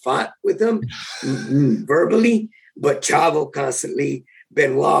really fought with him verbally, but Chavo constantly,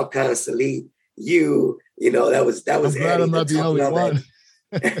 Benoit constantly, that was I'm glad Eddie. I'm not the only one.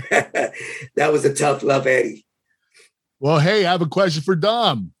 That was a tough love, Eddie. Well, hey, I have a question for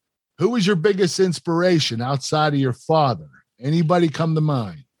Dom. Who was your biggest inspiration outside of your father? Anybody come to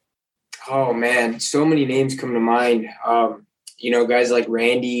mind? Oh man, so many names come to mind. Guys like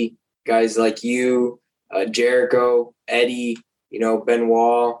Randy, guys like you, Jericho, Eddie,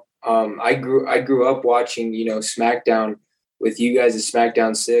 Benoit. I grew up watching, SmackDown with you guys at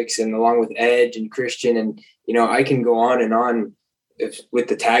SmackDown 6, and along with Edge and Christian, and I can go on and on with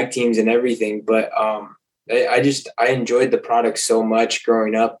the tag teams and everything. But I enjoyed the product so much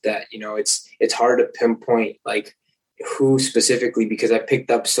growing up that it's hard to pinpoint like who specifically, because I picked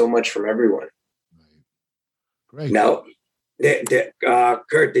up so much from everyone. Great. Now,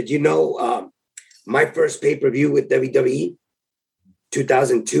 Kurt, did you know my first pay-per-view with WWE,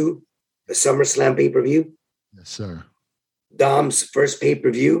 2002, the SummerSlam pay-per-view? Yes, sir. Dom's first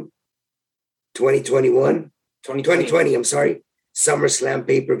pay-per-view, 2020, I'm sorry, SummerSlam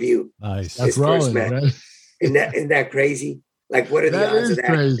pay-per-view. Nice. That's rolling, man. Isn't that crazy? Like, what are the odds of that?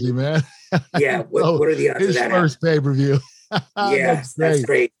 That is crazy, man. Yeah, what are the odds of that? His first pay-per-view. Yeah, that's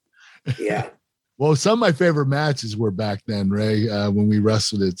great. Yeah. Well, some of my favorite matches were back then, Ray, when we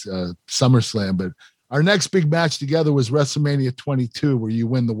wrestled at SummerSlam. But our next big match together was WrestleMania 22, where you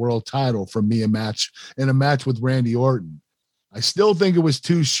win the world title from me in a match with Randy Orton. I still think it was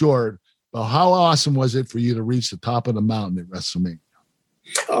too short, but how awesome was it for you to reach the top of the mountain at WrestleMania?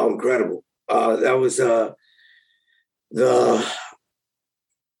 Oh, incredible. That was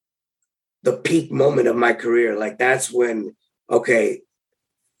the peak moment of my career. Like, that's when, okay,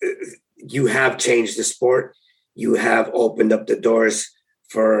 you have changed the sport. You have opened up the doors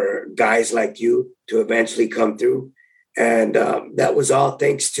for guys like you to eventually come through. And that was all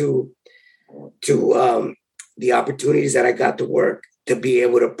thanks to the opportunities that I got to work, to be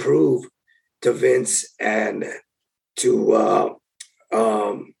able to prove to Vince and to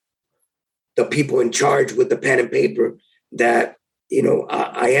the people in charge with the pen and paper that,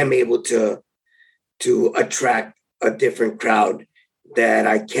 I am able to attract a different crowd, that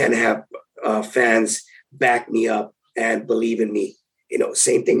I can have fans back me up and believe in me.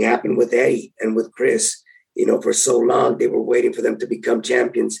 Same thing happened with Eddie and with Chris. For so long, they were waiting for them to become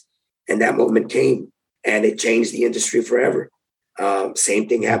champions. And that moment came, and it changed the industry forever. Same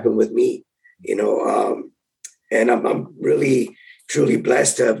thing happened with me, and I'm really, truly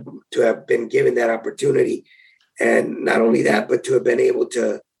blessed to have been given that opportunity. And not only that, but to have been able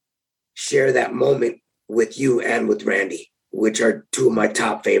to share that moment with you and with Randy, which are two of my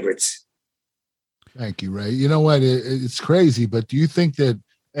top favorites. Thank you, Ray. You know what? It's crazy, but do you think that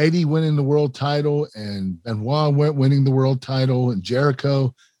Eddie winning the world title and Benoit winning the world title and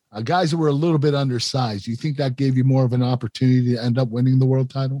Jericho, guys that were a little bit undersized, do you think that gave you more of an opportunity to end up winning the world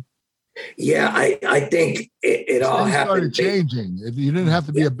title? Yeah, I think it all happened. Started changing. You didn't have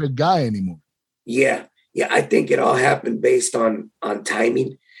to be a big guy anymore. Yeah, I think it all happened based on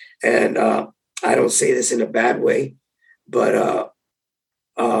timing. And I don't say this in a bad way, but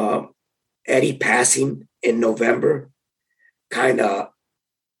Eddie passing in November kind of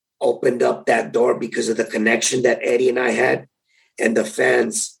opened up that door because of the connection that Eddie and I had. And the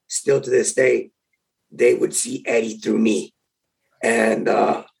fans still to this day, they would see Eddie through me. And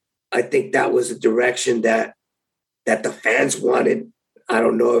I think that was a direction that the fans wanted. I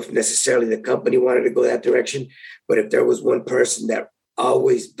don't know if necessarily the company wanted to go that direction, but if there was one person that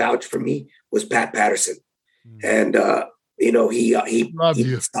always vouched for me was Pat Patterson. And, he Love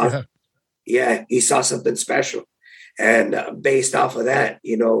you. saw, he saw something special. And based off of that,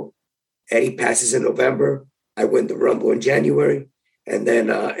 Eddie passes in November. I win the Rumble in January. And then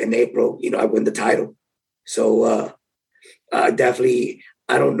in April, I win the title. So definitely,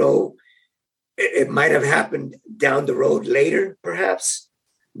 I don't know. It might have happened down the road later, perhaps.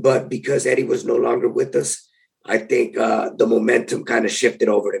 But because Eddie was no longer with us, I think the momentum kind of shifted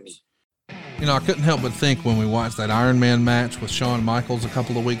over to me. I couldn't help but think when we watched that Iron Man match with Shawn Michaels a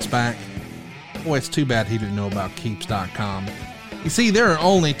couple of weeks back, boy, it's too bad he didn't know about Keeps.com. You see, there are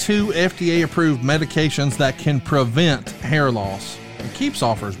only 2 FDA-approved medications that can prevent hair loss, and Keeps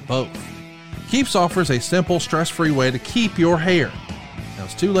offers both. Keeps offers a simple, stress-free way to keep your hair. Now,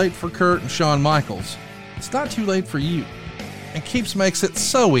 it's too late for Kurt and Shawn Michaels. It's not too late for you. And Keeps makes it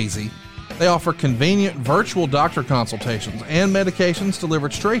so easy. They offer convenient virtual doctor consultations and medications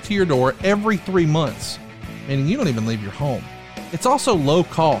delivered straight to your door every 3 months, meaning you don't even leave your home. It's also low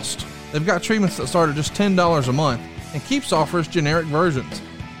cost. They've got treatments that start at just $10 a month, and Keeps offers generic versions.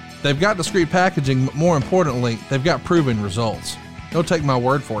 They've got discreet packaging, but more importantly, they've got proven results. Don't take my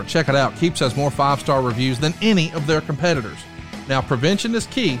word for it. Check it out. Keeps has more 5-star reviews than any of their competitors. Now, prevention is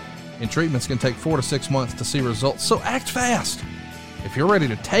key, and treatments can take 4 to 6 months to see results, so act fast. If you're ready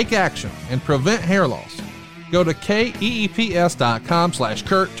to take action and prevent hair loss, go to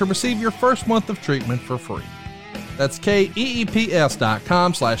keeps.com/Kurt to receive your first month of treatment for free. That's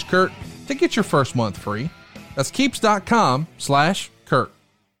keeps.com/Kurt to get your first month free. That's keeps.com/Kurt.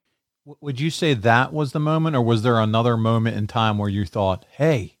 Would you say that was the moment, or was there another moment in time where you thought,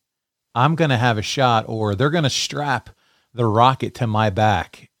 hey, I'm going to have a shot, or they're going to strap the rocket to my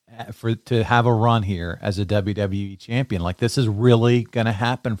back to have a run here as a WWE champion? Like, this is really going to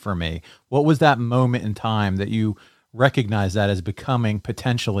happen for me. What was that moment in time that you recognized that as becoming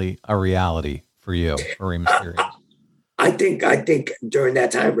potentially a reality for you, or Rey Mysterio? I think during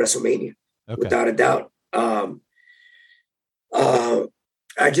that time, WrestleMania, without a doubt. I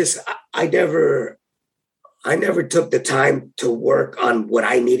never took the time to work on what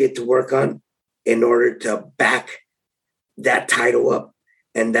I needed to work on in order to back that title up.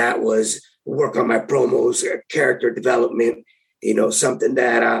 And that was work on my promos, character development, something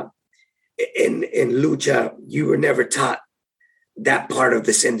that in lucha, you were never taught that part of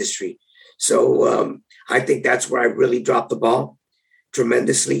this industry. So I think that's where I really dropped the ball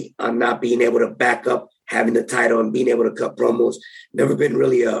tremendously on not being able to back up having the title and being able to cut promos. Never been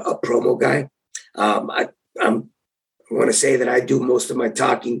really a promo guy. I want to say that I do most of my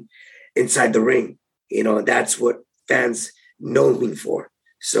talking inside the ring. That's what fans know me for.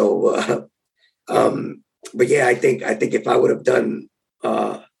 So, but yeah, I think if I would have done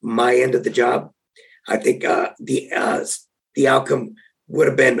my end of the job, I think the outcome would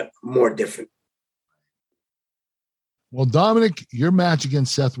have been more different. Well, Dominik, your match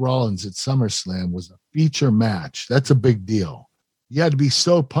against Seth Rollins at SummerSlam was a feature match. That's a big deal. You had to be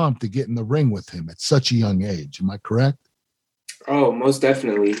so pumped to get in the ring with him at such a young age. Am I correct? Oh, most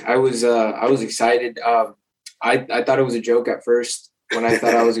definitely. I was excited. I thought it was a joke at first when I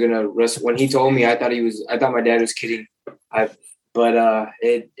thought I was gonna wrestle. When he told me, I thought my dad was kidding. But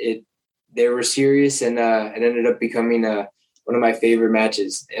they were serious, and it ended up becoming one of my favorite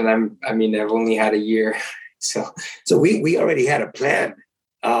matches. And I've only had a year. So we already had a plan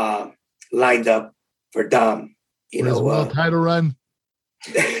lined up for Dom. Title run?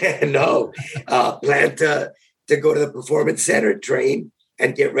 No, plan to go to the Performance Center, train,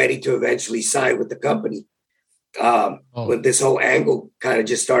 and get ready to eventually sign with the company. When this whole angle kind of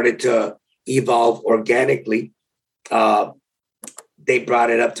just started to evolve organically, they brought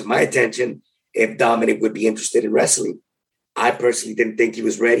it up to my attention if Dominik would be interested in wrestling. I personally didn't think he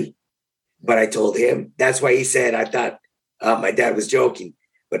was ready. But I told him. That's why he said, I thought my dad was joking.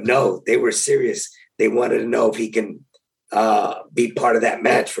 But no, they were serious. They wanted to know if he can be part of that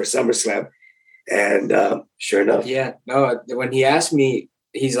match for SummerSlam. And sure enough. Yeah, no, when he asked me,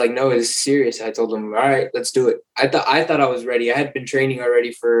 he's like, no, it's serious. I told him, all right, let's do it. I thought I was ready. I had been training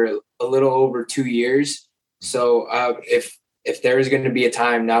already for a little over 2 years. So if there was going to be a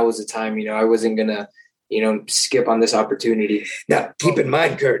time, now was the time. I wasn't going to, skip on this opportunity. Now, keep in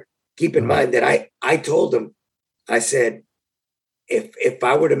mind, Kurt, that I told him, I said, if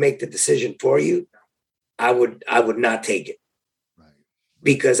I were to make the decision for you, I would not take it,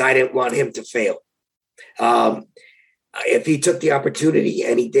 because I didn't want him to fail. If he took the opportunity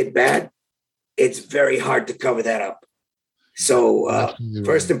and he did bad, it's very hard to cover that up. So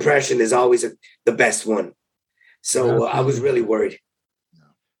first impression is always the best one. So I was really worried.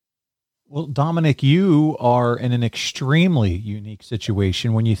 Well, Dominik, you are in an extremely unique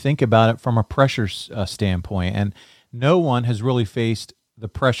situation when you think about it from a pressure standpoint, and no one has really faced the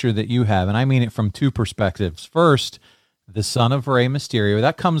pressure that you have. And I mean it from two perspectives. First, the son of Rey Mysterio,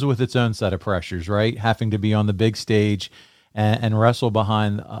 that comes with its own set of pressures, right? Having to be on the big stage and wrestle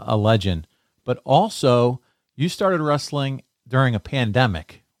behind a legend. But also, you started wrestling during a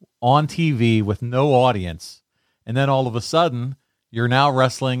pandemic on TV with no audience. And then all of a sudden, you're now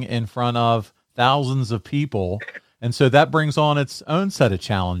wrestling in front of thousands of people. And so that brings on its own set of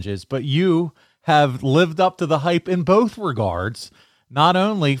challenges. But you have lived up to the hype in both regards, not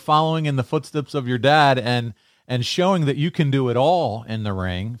only following in the footsteps of your dad and showing that you can do it all in the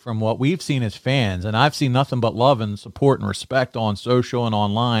ring from what we've seen as fans. And I've seen nothing but love and support and respect on social and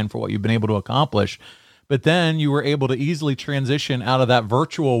online for what you've been able to accomplish. But then you were able to easily transition out of that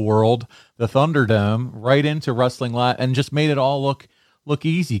virtual world, the Thunderdome, right into wrestling live, and just made it all look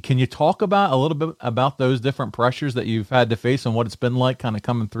easy. Can you talk about a little bit about those different pressures that you've had to face and what it's been like kind of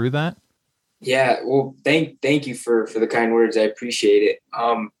coming through that? Yeah, well, thank you for the kind words. I appreciate it.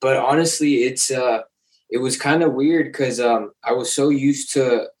 But honestly, it was kind of weird because I was so used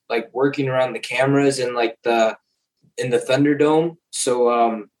to like working around the cameras and like in the Thunderdome.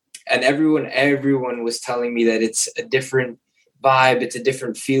 So and everyone was telling me that it's a different vibe, it's a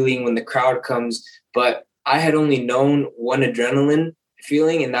different feeling when the crowd comes. But I had only known one adrenaline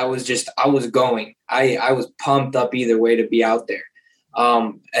feeling, and that was just I was going. I was pumped up either way to be out there.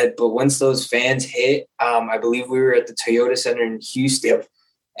 But once those fans hit, I believe we were at the Toyota Center in Houston,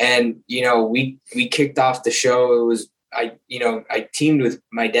 and we kicked off the show. It was I teamed with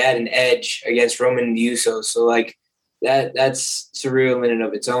my dad and Edge against Roman and the Usos, so like that's surreal in and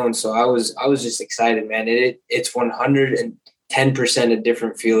of its own. So I was just excited, man. It's 110% a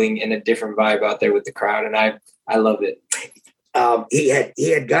different feeling and a different vibe out there with the crowd, and I love it. He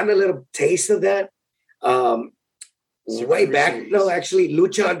had gotten a little taste of that. Way back, no, actually,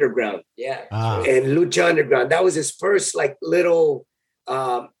 Lucha Underground. Yeah. And Lucha Underground, that was his first like little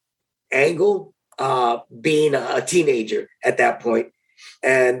angle, being a teenager at that point.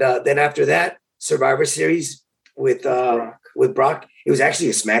 And then after that, Survivor Series with Brock. It was actually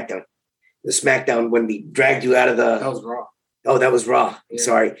a SmackDown. The SmackDown when he dragged you out of the. That was Raw. Oh, that was Raw. Yeah.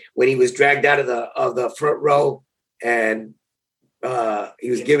 Sorry, when he was dragged out of the front row and he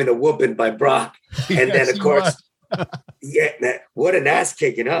was given a whooping by Brock, and Yes, then of course. Yeah, what an ass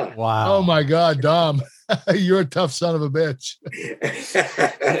kicking, huh? Wow. Oh my God, Dom. You're a tough son of a bitch.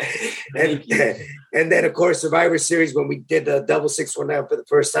 and then of course Survivor Series when we did the double 619 for the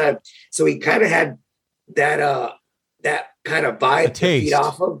first time. So he kind of had that kind of vibe to feed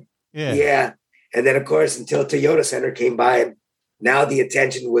off of. Yeah. And then of course until Toyota Center came by, and now the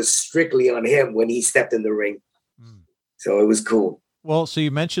attention was strictly on him when he stepped in the ring. So it was cool. Well, so you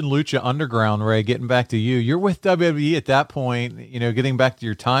mentioned Lucha Underground, Ray, getting back to you. You're with WWE at that point, getting back to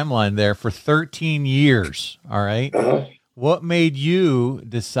your timeline there for 13 years. All right. Uh-huh. What made you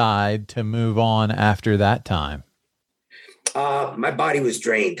decide to move on after that time? My body was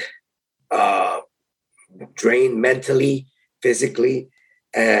drained, drained mentally, physically.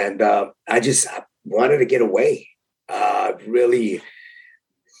 And I wanted to get away. Really,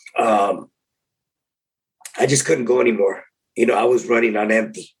 I just couldn't go anymore. I was running on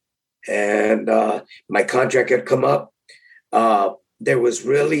empty, and my contract had come up. There was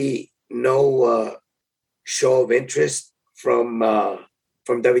really no show of interest from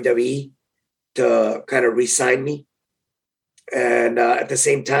WWE to kind of re-sign me. And at the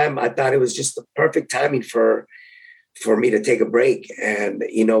same time, I thought it was just the perfect timing for me to take a break and,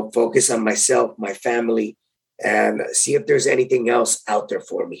 focus on myself, my family, and see if there's anything else out there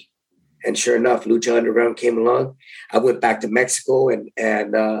for me. And sure enough, Lucha Underground came along. I went back to Mexico and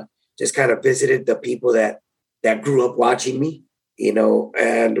just kind of visited the people that grew up watching me,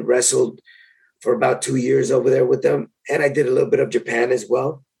 and wrestled for about 2 years over there with them. And I did a little bit of Japan as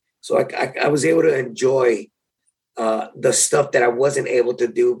well. So I was able to enjoy the stuff that I wasn't able to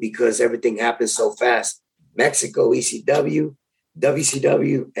do because everything happened so fast. Mexico, ECW,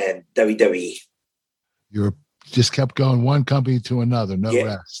 WCW, and WWE. You're just kept going one company to another, no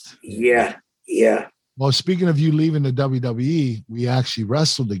rest. Yeah. Well, speaking of you leaving the WWE, we actually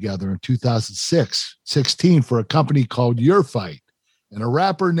wrestled together in 2016 for a company called Your Fight, and a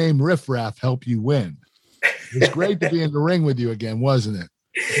rapper named Riff Raff helped you win. It was great to be in the ring with you again, wasn't it?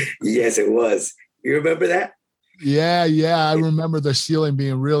 Yes, it was. You remember that? Yeah. I remember the ceiling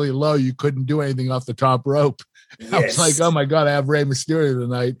being really low. You couldn't do anything off the top rope. I was like, oh my God, I have Rey Mysterio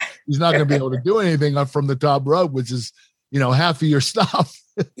tonight. He's not going to be able to do anything up from the top rope, which is, half of your stuff.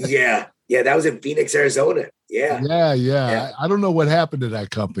 Yeah. That was in Phoenix, Arizona. Yeah. I don't know what happened to that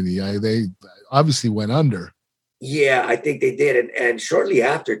company. They obviously went under. Yeah, I think they did. And shortly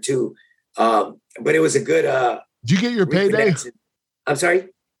after too. But it was a good, did you get your payday? I'm sorry?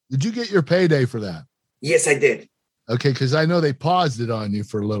 Did you get your payday for that? Yes, I did. Okay. Cause I know they paused it on you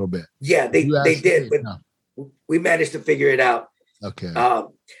for a little bit. Yeah, they did, but we managed to figure it out. Okay.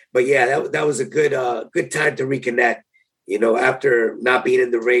 But yeah, that was a good time to reconnect, after not being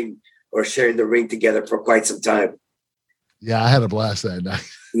in the ring or sharing the ring together for quite some time. Yeah, I had a blast that night.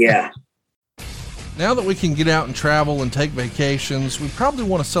 Yeah. Now that we can get out and travel and take vacations, we probably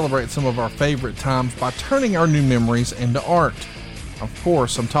want to celebrate some of our favorite times by turning our new memories into art. Of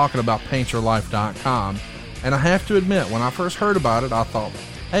course, I'm talking about paintyourlife.com. And I have to admit, when I first heard about it, I thought,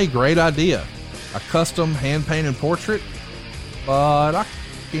 hey, great idea. A custom hand-painted portrait? But I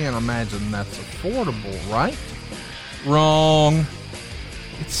can't imagine that's affordable, right? Wrong.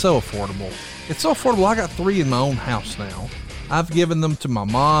 It's so affordable. It's so affordable, I got 3 in my own house now. I've given them to my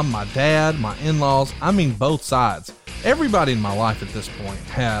mom, my dad, my in-laws, I mean both sides. Everybody in my life at this point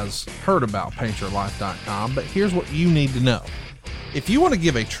has heard about paintyourlife.com, but here's what you need to know. If you want to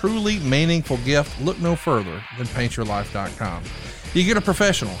give a truly meaningful gift, look no further than paintyourlife.com. You get a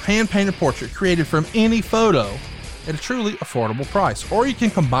professional, hand-painted portrait created from any photo at a truly affordable price. Or you can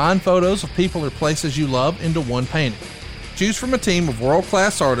combine photos of people or places you love into one painting. Choose from a team of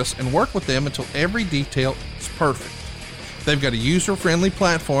world-class artists and work with them until every detail is perfect. They've got a user-friendly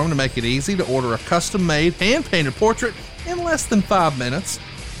platform to make it easy to order a custom-made, hand-painted portrait in less than 5 minutes,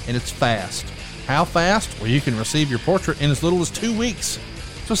 and it's fast. How fast? Well, you can receive your portrait in as little as 2 weeks.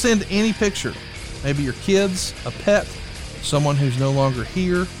 So send any picture, maybe your kids, a pet, someone who's no longer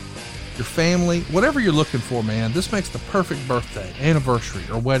here, your family, whatever you're looking for, man. This makes the perfect birthday, anniversary,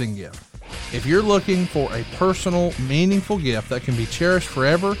 or wedding gift. If you're looking for a personal, meaningful gift that can be cherished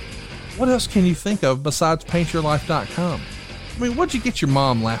forever, what else can you think of besides paintyourlife.com? I mean, what'd you get your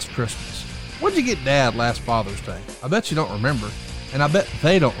mom last Christmas? What'd you get Dad last Father's Day? I bet you don't remember, and I bet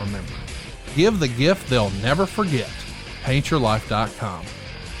they don't remember. Give the gift they'll never forget. paintyourlife.com.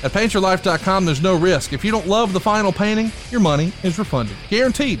 At paintyourlife.com, there's no risk. If you don't love the final painting, your money is refunded.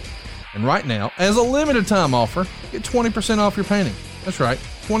 Guaranteed. And right now, as a limited time offer, get 20% off your painting. That's right,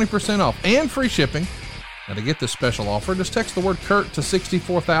 20% off and free shipping. Now to get this special offer, just text the word Kurt to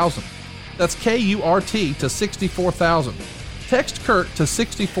 64,000. That's K-U-R-T to 64,000. Text Kurt to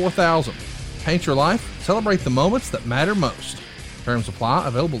 64,000. Paint Your Life. Celebrate the moments that matter most. Terms apply.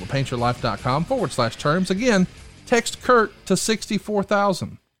 Available at paintyourlife.com/terms. Again, text Kurt to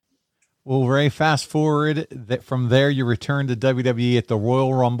 64,000. Well, Ray, fast forward from there, you returned to WWE at the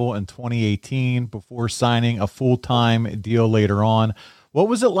Royal Rumble in 2018 before signing a full-time deal later on. What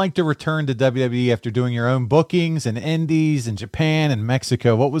was it like to return to WWE after doing your own bookings and indies in Japan and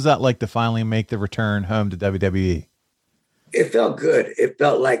Mexico? What was that like to finally make the return home to WWE? It felt good. It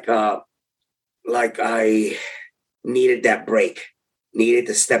felt like I needed that break, needed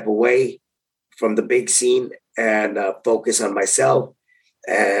to step away from the big scene and focus on myself.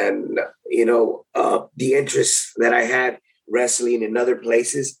 And, the interests that I had wrestling in other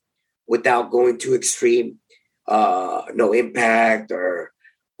places without going too extreme, no Impact or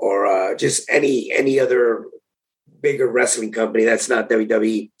just any other bigger wrestling company that's not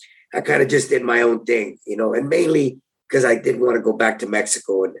WWE. I kind of just did my own thing, and mainly because I didn't want to go back to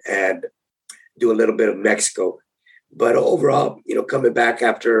Mexico and do a little bit of Mexico. But overall, coming back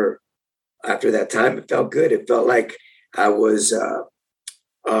after that time, it felt good. It felt like I was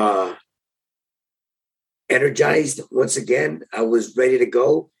energized once again. I was ready to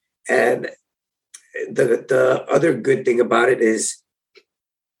go. And the other good thing about it is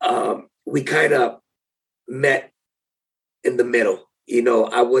we kind of met in the middle.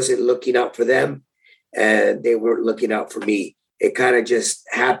 I wasn't looking out for them and they weren't looking out for me. It kind of just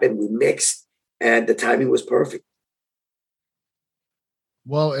happened. We mixed and the timing was perfect.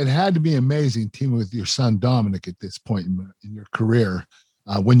 Well, it had to be amazing teaming with your son, Dominik, at this point in your career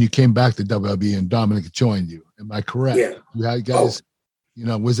when you came back to WWE and Dominik joined you. Am I correct? Yeah. You had guys,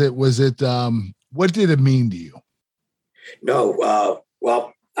 was it, what did it mean to you? No,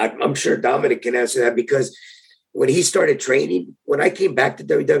 well, I'm sure Dominik can answer that because when he started training, when I came back to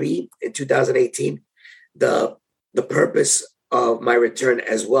WWE in 2018, the purpose of my return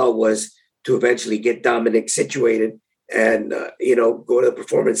as well was to eventually get Dominik situated and, go to the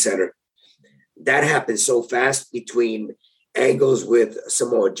Performance Center. That happened so fast between angles with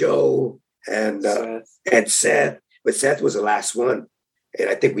Samoa Joe and Seth. But Seth was the last one. And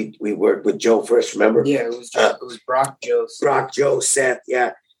I think we worked with Joe first, remember? Yeah, it was Brock, Joe. Brock, Joe, Seth,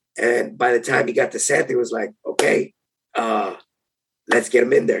 yeah. And by the time he got to Seth, it was like, okay, let's get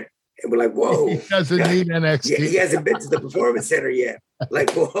him in there. And we're like, whoa. He doesn't need NXT. He hasn't been to the Performance Center yet.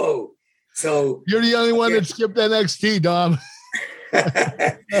 Like, whoa. So you're the only one that skipped NXT, Dom.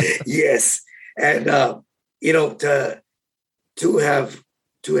 Yes. And to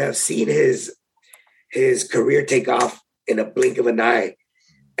have seen his career take off in a blink of an eye,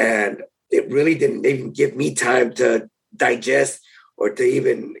 and it really didn't even give me time to digest or to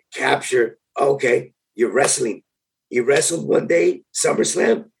even capture, okay, you're wrestling. You wrestled one day,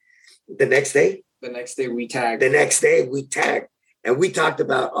 SummerSlam. The next day we tagged. And we talked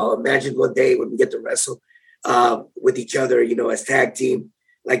about, imagine one day when we get to wrestle with each other, as tag team.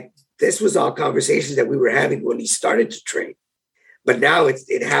 Like, this was all conversations that we were having when he started to train. But now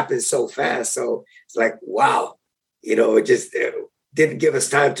it happens so fast. So it's like, wow, it just didn't give us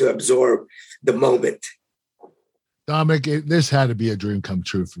time to absorb the moment. Dominik, this had to be a dream come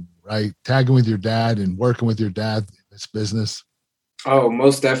true for you, right? Tagging with your dad and working with your dad in this business. Oh,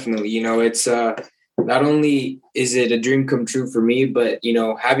 most definitely. It's not only is it a dream come true for me, but,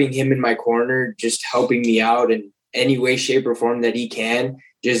 having him in my corner, just helping me out in any way, shape, or form that he can,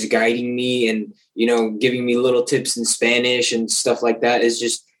 just guiding me and, giving me little tips in Spanish and stuff like that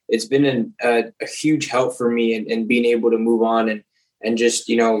it's been a huge help for me and being able to move on and just,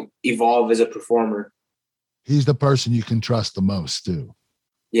 evolve as a performer. He's the person you can trust the most, too.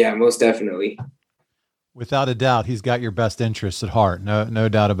 Yeah, most definitely. Without a doubt, he's got your best interests at heart. No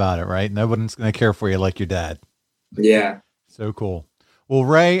doubt about it, right? Nobody's going to care for you like your dad. Yeah. So cool. Well,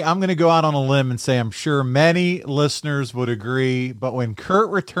 Ray, I'm going to go out on a limb and say I'm sure many listeners would agree, but when Kurt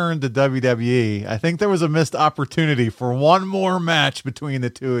returned to WWE, I think there was a missed opportunity for one more match between the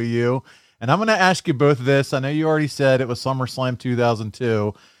two of you. And I'm going to ask you both this. I know you already said it was SummerSlam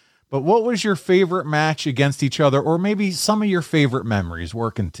 2002, but what was your favorite match against each other, or maybe some of your favorite memories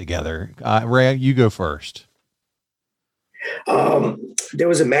working together? Ray, you go first. There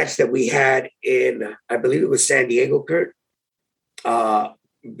was a match that we had in, I believe it was San Diego, Kurt.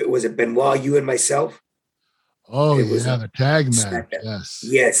 Was it Benoit, you and myself? Oh, yeah, the tag match.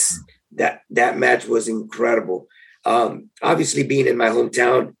 Yes. That match was incredible. Obviously, being in my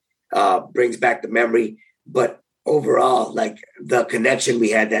hometown brings back the memory, but overall, like the connection we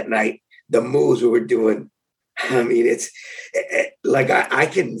had that night, the moves we were doing. I mean, it's like I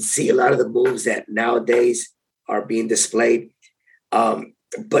can see a lot of the moves that nowadays are being displayed.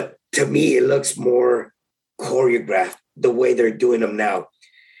 But to me, it looks more choreographed the way they're doing them now.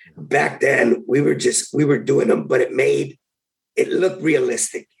 Back then, we were doing them, but it looked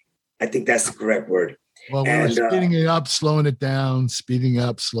realistic. I think that's the correct word. Well, we were speeding it up, slowing it down, speeding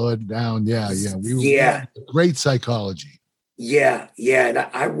up, slow it down. Yeah. Great psychology. Yeah. And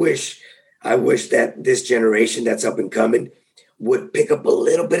I wish that this generation that's up and coming would pick up a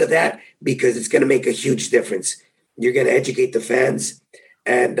little bit of that, because it's going to make a huge difference. You're going to educate the fans,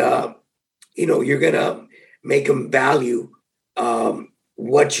 and you're going to make them value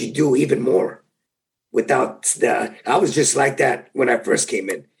what you do even more. I was just like that when I first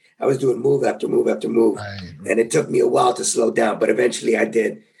came in. I was doing move after move after move, and it took me a while to slow down, but eventually I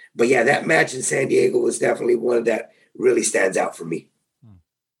did. But yeah, that match in San Diego was definitely one that really stands out for me.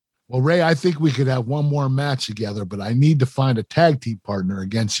 Well, Ray, I think we could have one more match together, but I need to find a tag team partner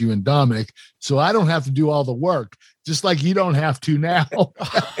against you and Dominik, so I don't have to do all the work, just like you don't have to now.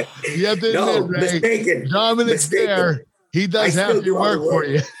 You have to admit, Ray, mistaken. Dominik's there. He does have to work for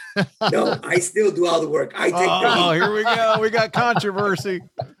you. No, I still do all the work. I take here we go. We got controversy.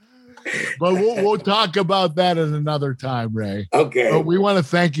 But we'll talk about that at another time, Ray. Okay. But we want to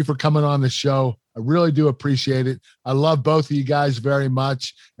thank you for coming on the show. I really do appreciate it. I love both of you guys very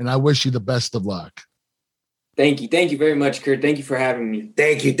much, and I wish you the best of luck. Thank you. Thank you very much, Kurt. Thank you for having me.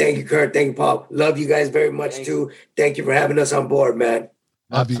 Thank you. Thank you, Kurt. Thank you, Paul. Love you guys very much, too. Thank you for having us on board, man.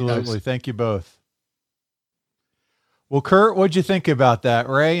 Absolutely. Thank you both. Well, Kurt, what'd you think about that?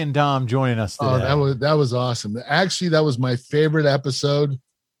 Ray and Dom joining us today. Oh, that was awesome. Actually, that was my favorite episode.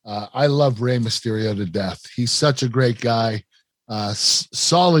 I love Rey Mysterio to death. He's such a great guy,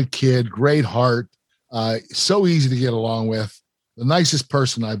 solid kid, great heart, so easy to get along with, the nicest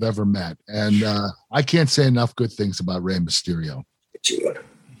person I've ever met. And I can't say enough good things about Rey Mysterio.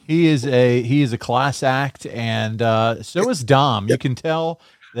 He is a class act, and so is Dom. You can tell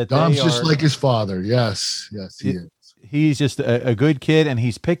that Dom's just like his father. Yes, he is. He's just a good kid, and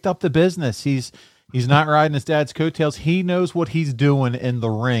he's picked up the business. He's not riding his dad's coattails. He knows what he's doing in the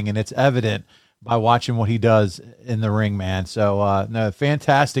ring, and it's evident by watching what he does in the ring, man. So, no,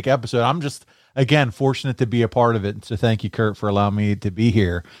 fantastic episode. again, fortunate to be a part of it. So thank you, Kurt, for allowing me to be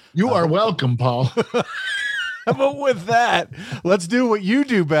here. You are welcome, Paul. But with that, let's do what you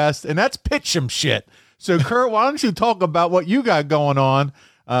do best, and that's pitch some shit. So, Kurt, why don't you talk about what you got going on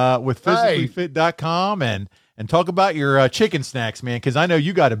with physicallyfit.com and talk about your chicken snacks, man, because I know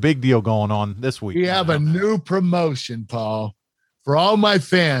you got a big deal going on this week. We have a new promotion, Paul. For all my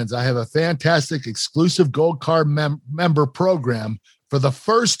fans, I have a fantastic exclusive Gold Card member program for the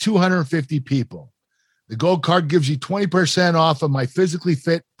first 250 people. The Gold Card gives you 20% off of my Physically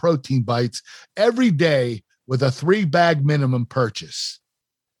Fit protein bites every day with a 3-bag minimum purchase.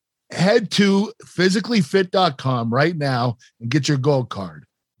 Head to physicallyfit.com right now and get your Gold Card.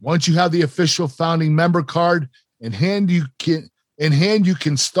 Once you have the official founding member card in hand, you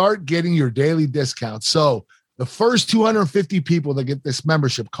can start getting your daily discounts. So the first 250 people that get this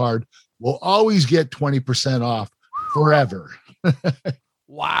membership card will always get 20% off forever.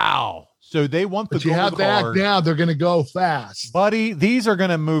 Wow. So they want the But you have to act now. They're going to go fast. Buddy, these are going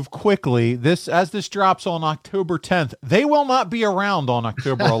to move quickly. As this drops on October 10th, they will not be around on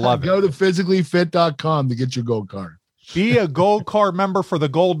October 11th. Go to physicallyfit.com to get your Gold Card. Be a Gold Card member for the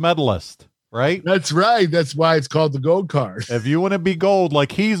gold medalist, right? That's right. That's why it's called the Gold Card. If you want to be gold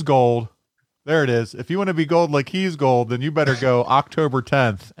like he's gold, there it is. If you want to be gold like he's gold, then you better go October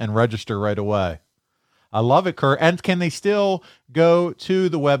 10th and register right away. I love it, Kurt. And can they still go to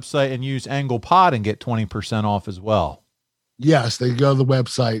the website and use AnglePod and get 20% off as well? Yes, they go to the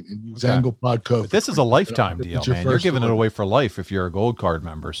website and use AnglePod code. But this is a lifetime deal, man. You're giving it away for life if you're a Gold Card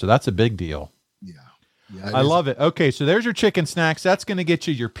member. So that's a big deal. Yeah, I love it. Okay, so there's your chicken snacks. That's going to get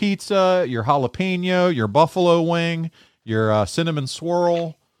you your pizza, your jalapeno, your buffalo wing, your cinnamon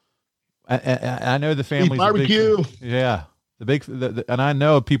swirl. I know the family's barbecue. And I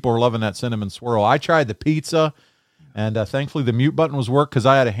know people are loving that cinnamon swirl. I tried the pizza, and thankfully the mute button was worked because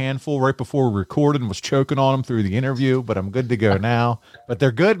I had a handful right before we recorded and was choking on them through the interview, but I'm good to go now. But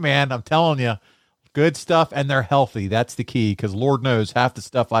they're good, man. I'm telling you, good stuff, and they're healthy. That's the key, because Lord knows half the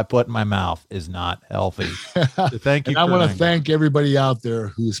stuff I put in my mouth is not healthy. So thank you. I want to thank everybody out there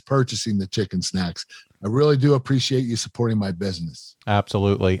who's purchasing the chicken snacks. I really do appreciate you supporting my business.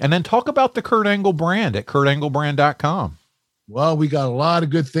 Absolutely. And then talk about the Kurt Angle brand at kurtanglebrand.com. Well, we got a lot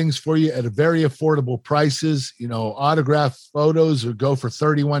of good things for you at a very affordable prices. You know, autograph photos would go for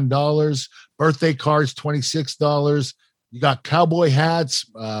 $31. Birthday cards, $26. You got cowboy hats,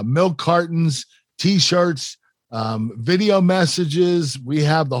 milk cartons, T-shirts, video messages. We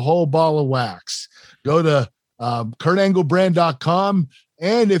have the whole ball of wax. Go to kurtanglebrand.com.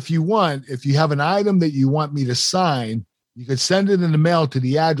 And if you have an item that you want me to sign, you could send it in the mail to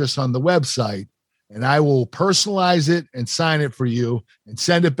the address on the website, and I will personalize it and sign it for you and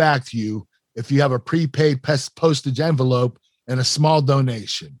send it back to you if you have a prepaid postage envelope and a small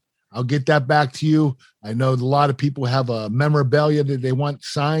donation. I'll get that back to you. I know a lot of people have a memorabilia that they want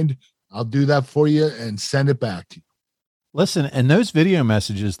signed. I'll do that for you and send it back to you. Listen, and those video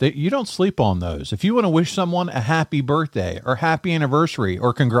messages, you don't sleep on those. If you want to wish someone a happy birthday or happy anniversary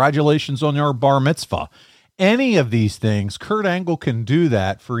or congratulations on your bar mitzvah, any of these things, Kurt Angle can do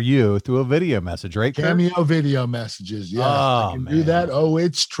that for you through a video message, right, Kurt? Cameo video messages. Yeah, I can do that. Oh,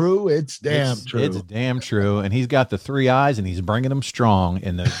 it's true. It's damn true. It's damn true. And he's got the 3 eyes and he's bringing them strong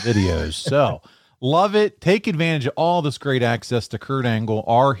in those videos. So love it. Take advantage of all this great access to Kurt Angle,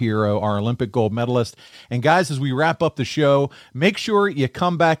 our hero, our Olympic gold medalist. And guys, as we wrap up the show, make sure you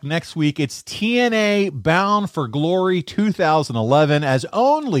come back next week. It's TNA Bound for Glory 2011, as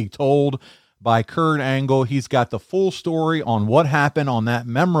only told by Kurt Angle. He's got the full story on what happened on that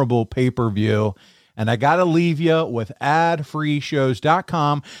memorable pay-per-view. And I got to leave you with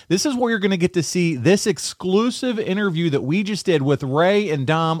adfreeshows.com. This is where you're going to get to see this exclusive interview that we just did with Ray and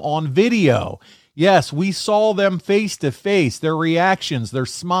Dom on video. Yes, we saw them face to face, their reactions, their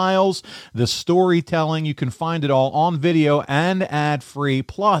smiles, the storytelling. You can find it all on video and ad-free,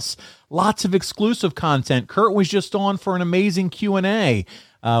 plus lots of exclusive content. Kurt was just on for an amazing Q&A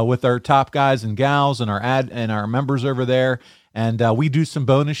with our top guys and gals and our members over there. And we do some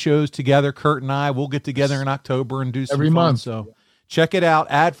bonus shows together. Kurt and I will get together in October and do some every fun. month. So check it out,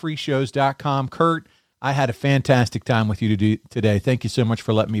 adfreeshows.com. Kurt, I had a fantastic time with you today. Thank you so much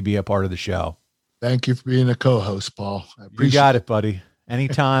for letting me be a part of the show. Thank you for being a co-host, Paul. I appreciate You got it, buddy.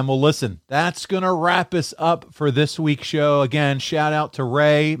 Anytime. Well, listen, that's going to wrap us up for this week's show. Again, shout out to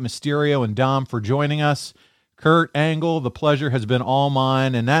Ray, Mysterio, and Dom for joining us. Kurt Angle, the pleasure has been all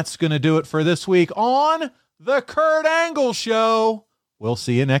mine. And that's going to do it for this week on The Kurt Angle Show. We'll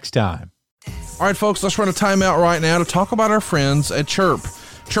see you next time. All right, folks, let's run a timeout right now to talk about our friends at Chirp.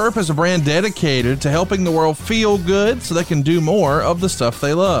 Chirp is a brand dedicated to helping the world feel good so they can do more of the stuff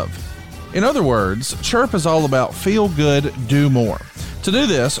they love. In other words, Chirp is all about feel good, do more. To do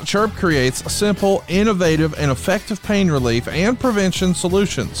this, Chirp creates simple, innovative, and effective pain relief and prevention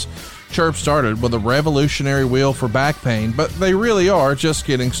solutions. Chirp started with a revolutionary wheel for back pain, but they really are just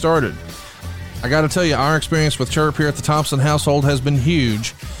getting started. I got to tell you, our experience with Chirp here at the Thompson household has been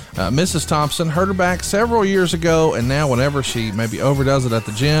huge. Mrs. Thompson hurt her back several years ago, and now whenever she maybe overdoes it at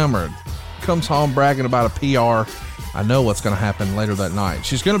the gym or comes home bragging about a PR, I know what's going to happen later that night.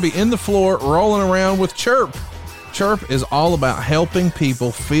 She's going to be in the floor rolling around with Chirp. Chirp is all about helping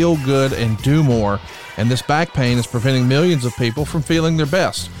people feel good and do more, and this back pain is preventing millions of people from feeling their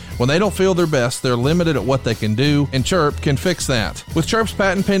best. When they don't feel their best, they're limited at what they can do, and Chirp can fix that. With Chirp's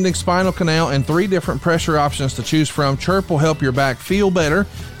patent-pending spinal canal and 3 different pressure options to choose from, Chirp will help your back feel better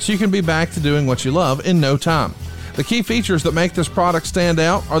so you can be back to doing what you love in no time. The key features that make this product stand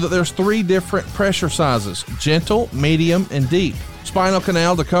out are that there's 3 different pressure sizes: gentle, medium, and deep. Spinal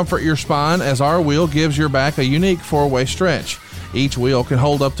canal to comfort your spine, as our wheel gives your back a unique 4-way stretch. Each wheel can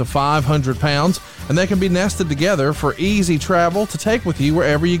hold up to 500 pounds, and they can be nested together for easy travel to take with you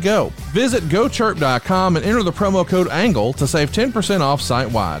wherever you go. Visit GoChirp.com and enter the promo code ANGLE to save 10% off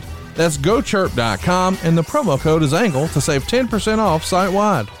site-wide. That's GoChirp.com, and the promo code is ANGLE to save 10% off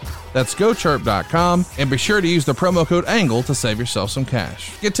site-wide. That's GoChirp.com, and be sure to use the promo code ANGLE to save yourself some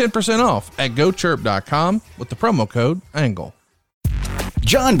cash. Get 10% off at GoChirp.com with the promo code ANGLE.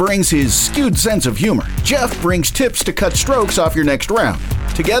 John brings his skewed sense of humor. Jeff brings tips to cut strokes off your next round.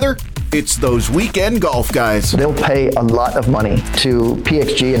 Together, it's those weekend golf guys. They'll pay a lot of money to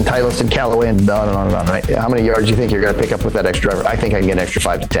PXG and Titleist and Callaway and on and on and on, right? How many yards do you think you're going to pick up with that extra driver? I think I can get an extra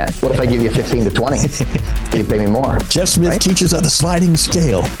 5 to 10. What if I give you 15 to 20? You pay me more. Jeff Smith teaches on the sliding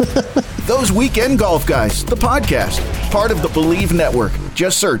scale. Those Weekend Golf Guys, the podcast, part of the Believe Network.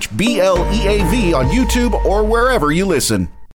 Just search BLEAV on YouTube or wherever you listen.